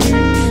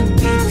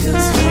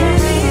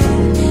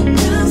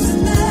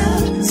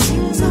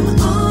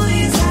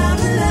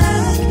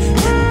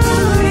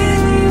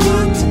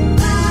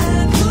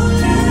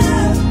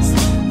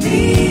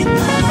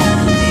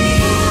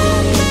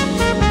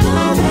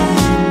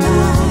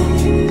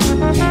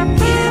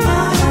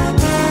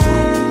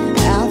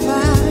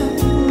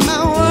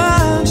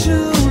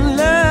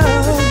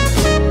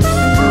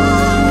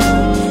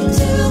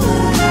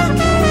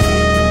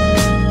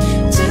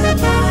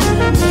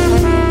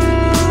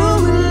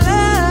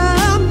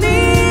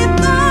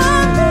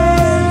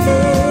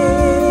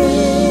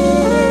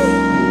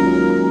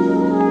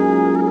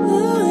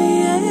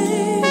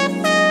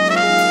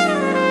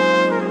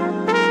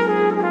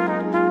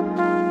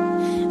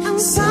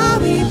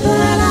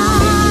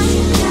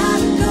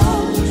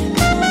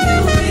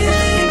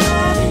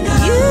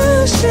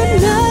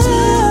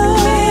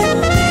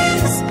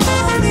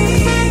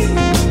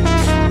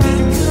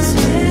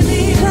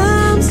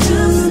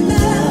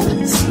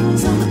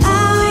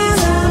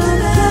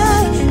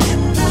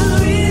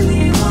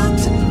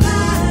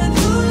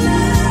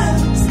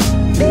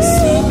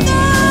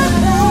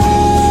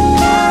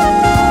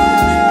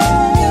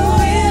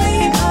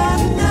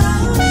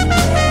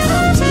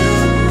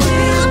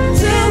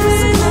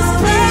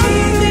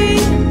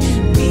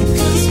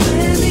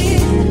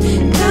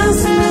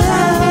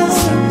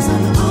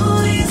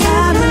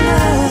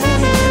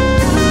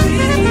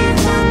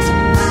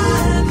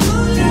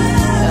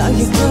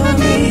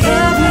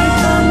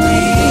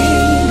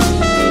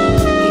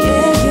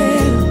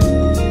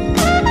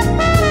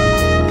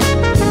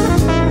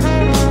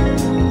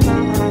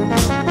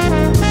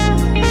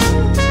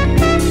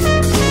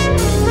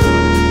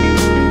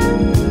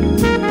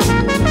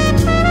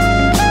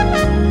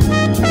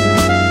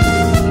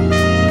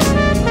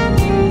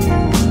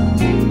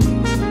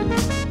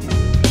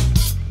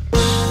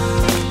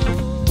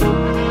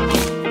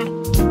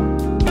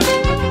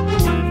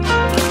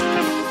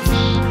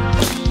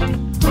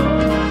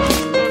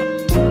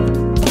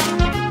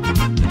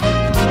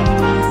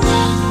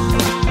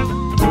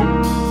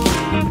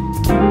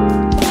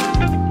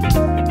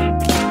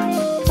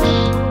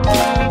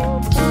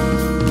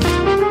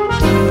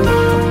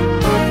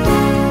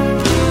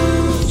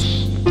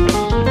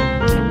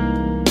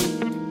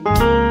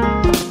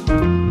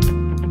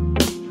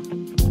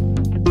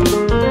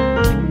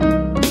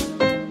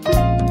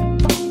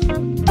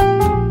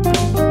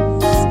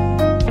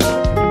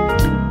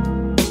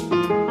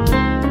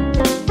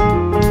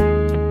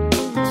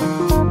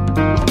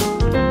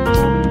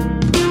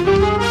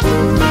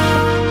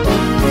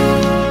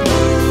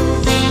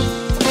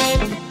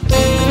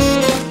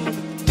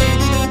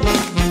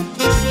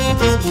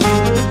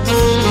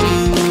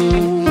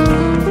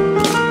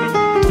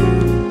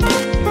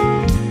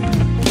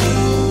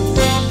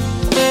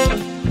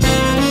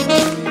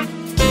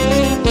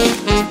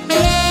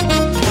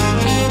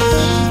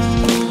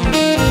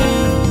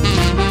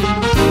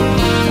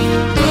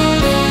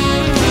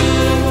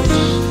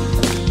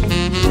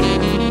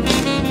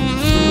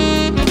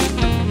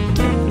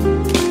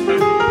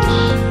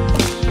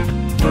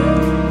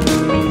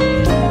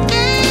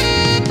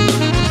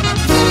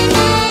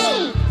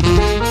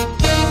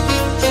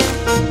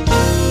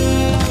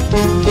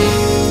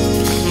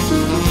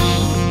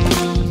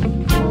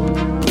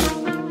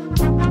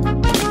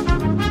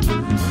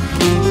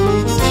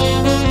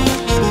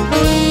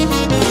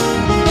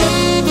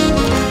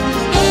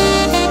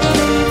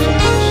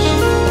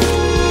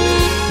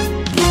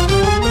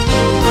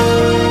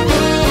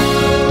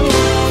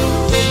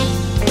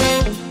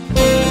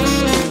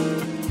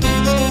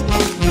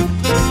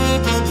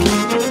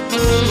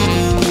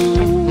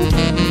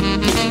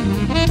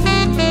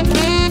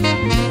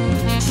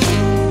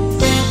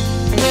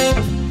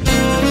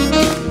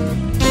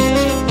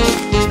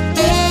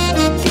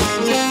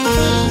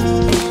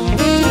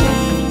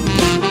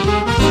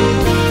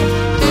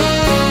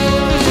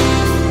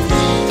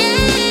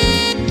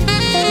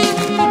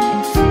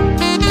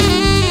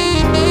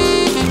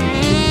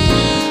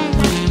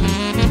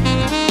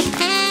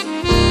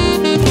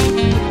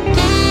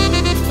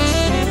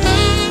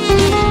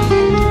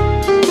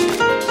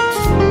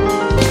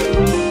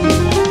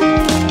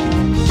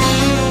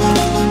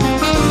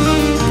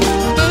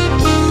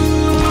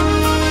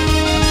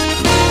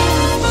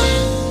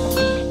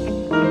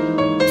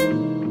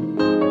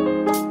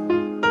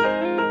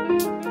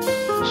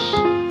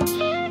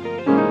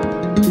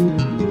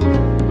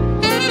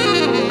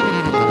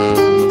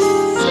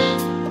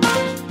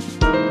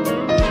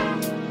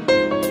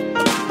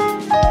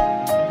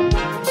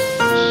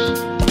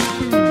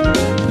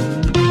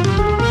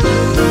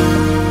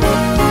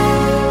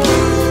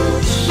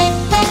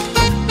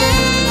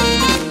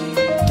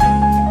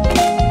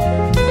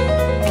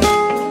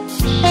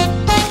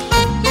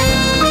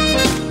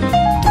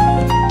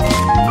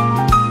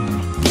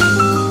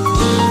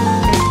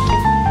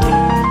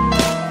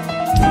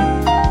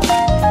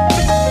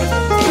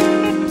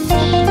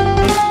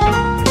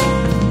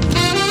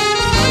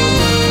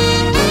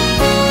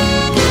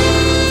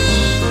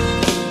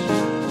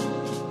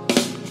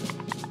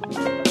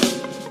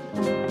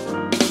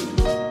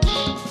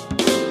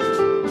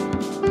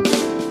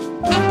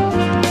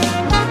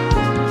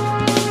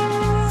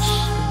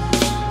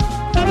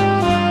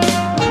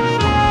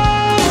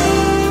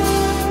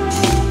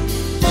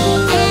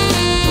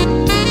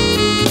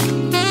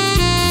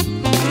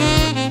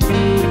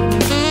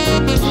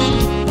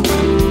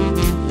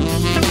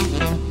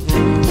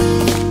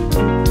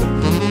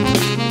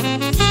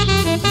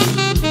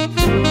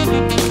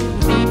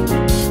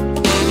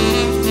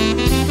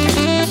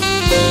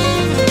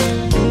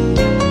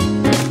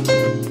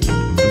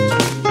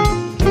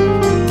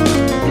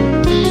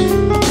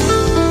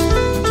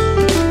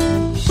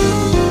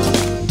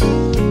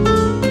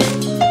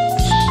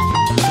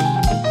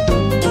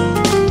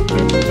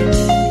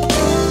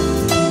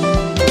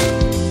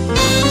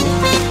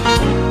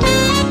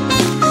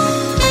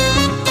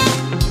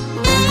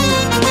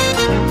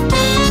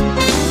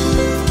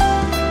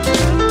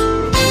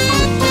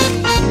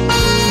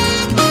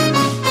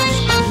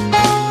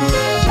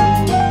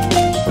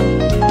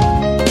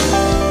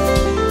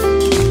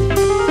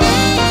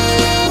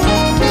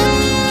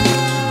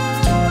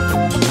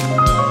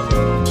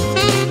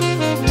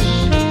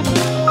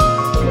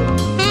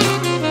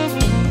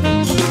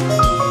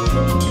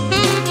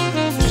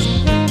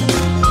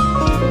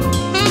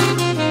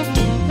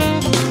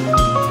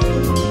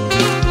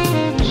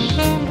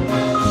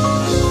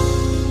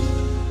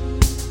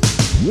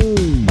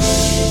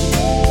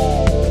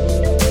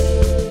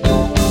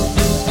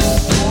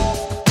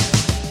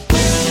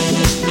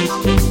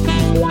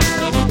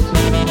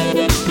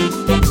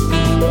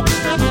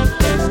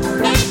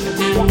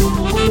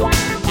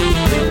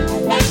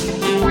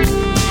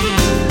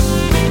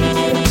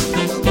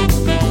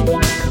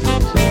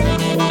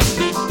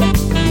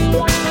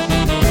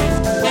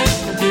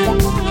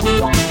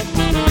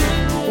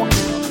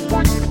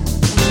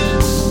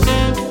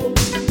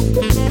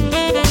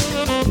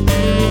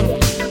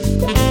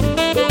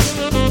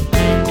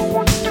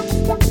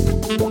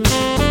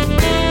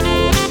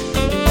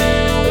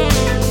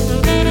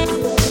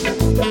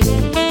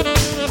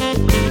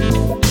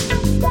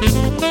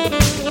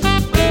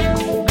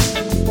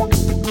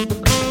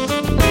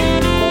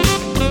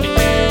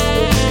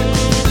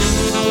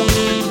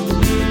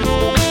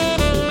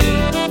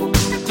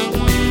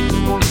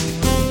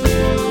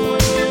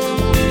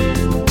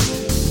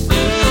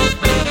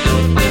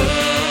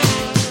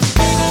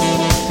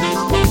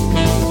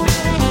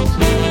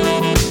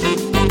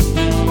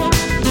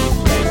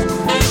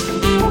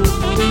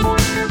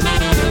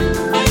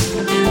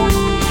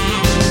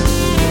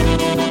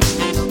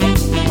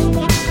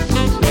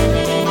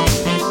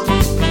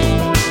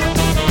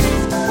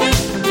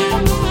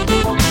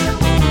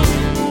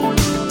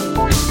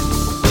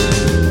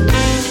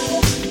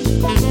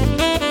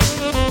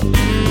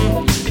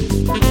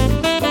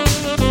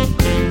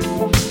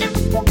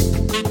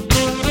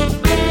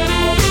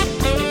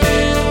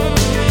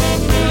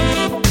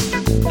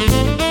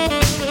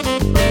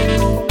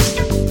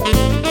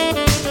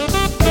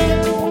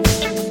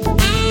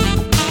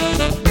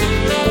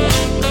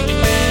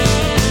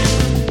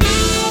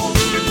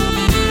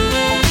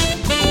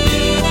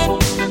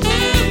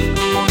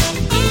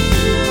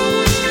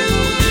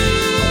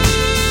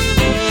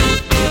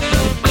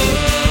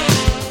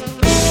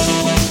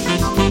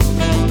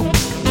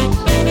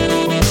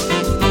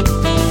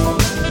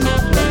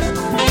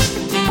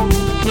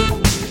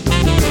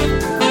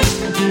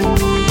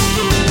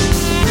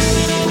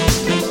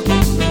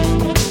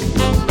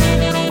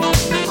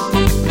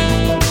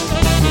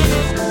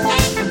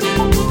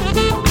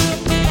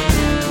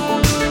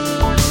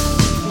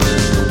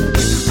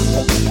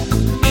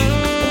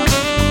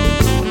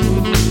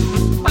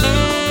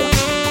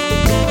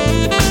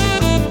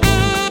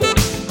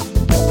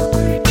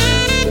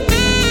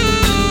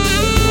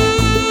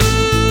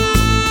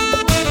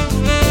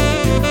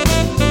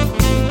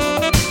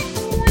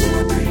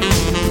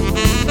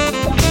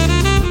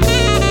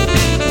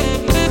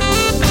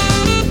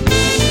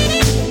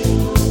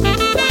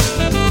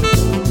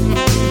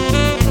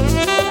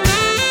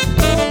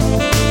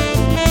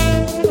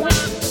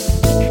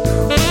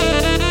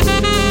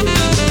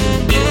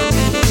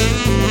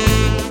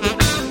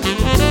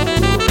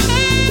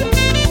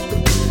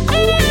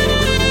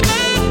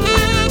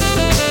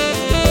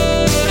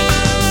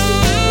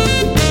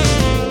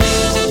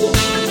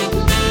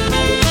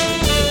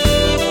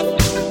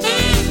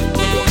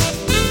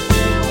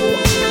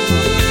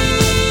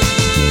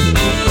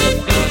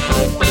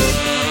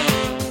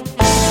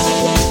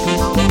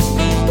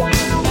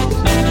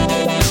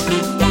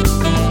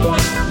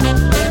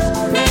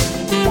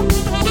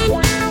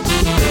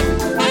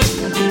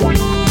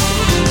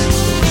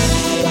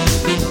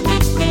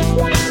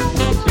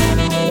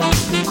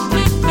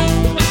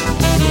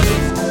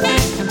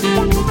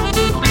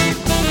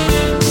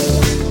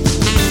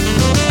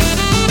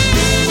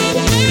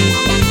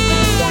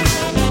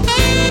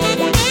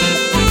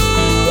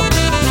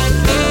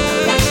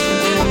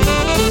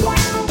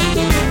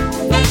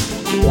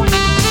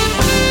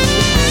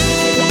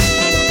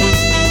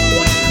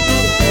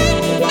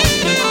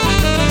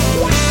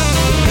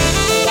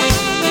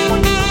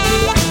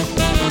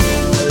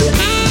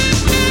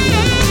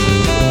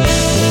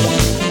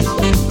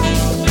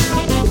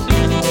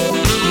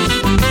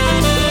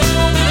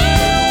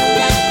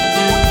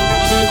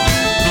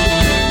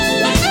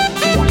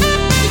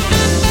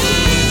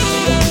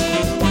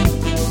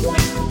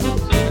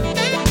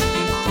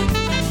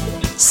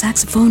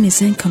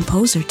 saxophonist and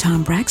composer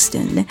Tom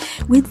Braxton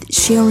with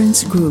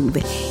Sharon's Groove.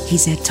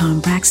 He's at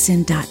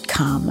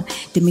tombraxton.com.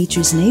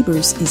 Demetrius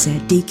Neighbors is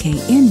at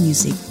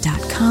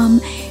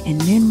dknmusic.com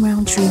and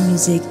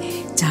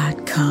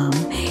menroundtreemusic.com.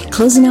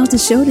 Closing out the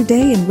show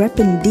today and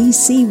repping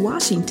DC,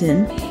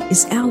 Washington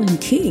is Alan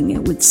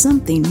King with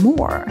Something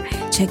More.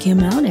 Check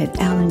him out at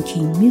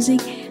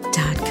alankingmusic.com.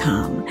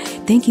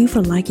 Thank you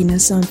for liking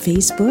us on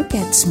Facebook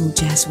at Smooth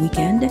Jazz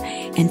Weekend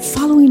and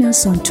following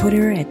us on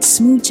Twitter at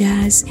Smooth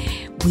Jazz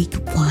Week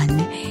 1.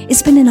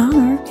 It's been an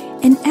honor,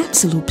 an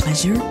absolute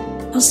pleasure.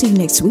 I'll see you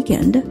next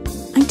weekend.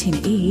 I'm Tina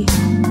E.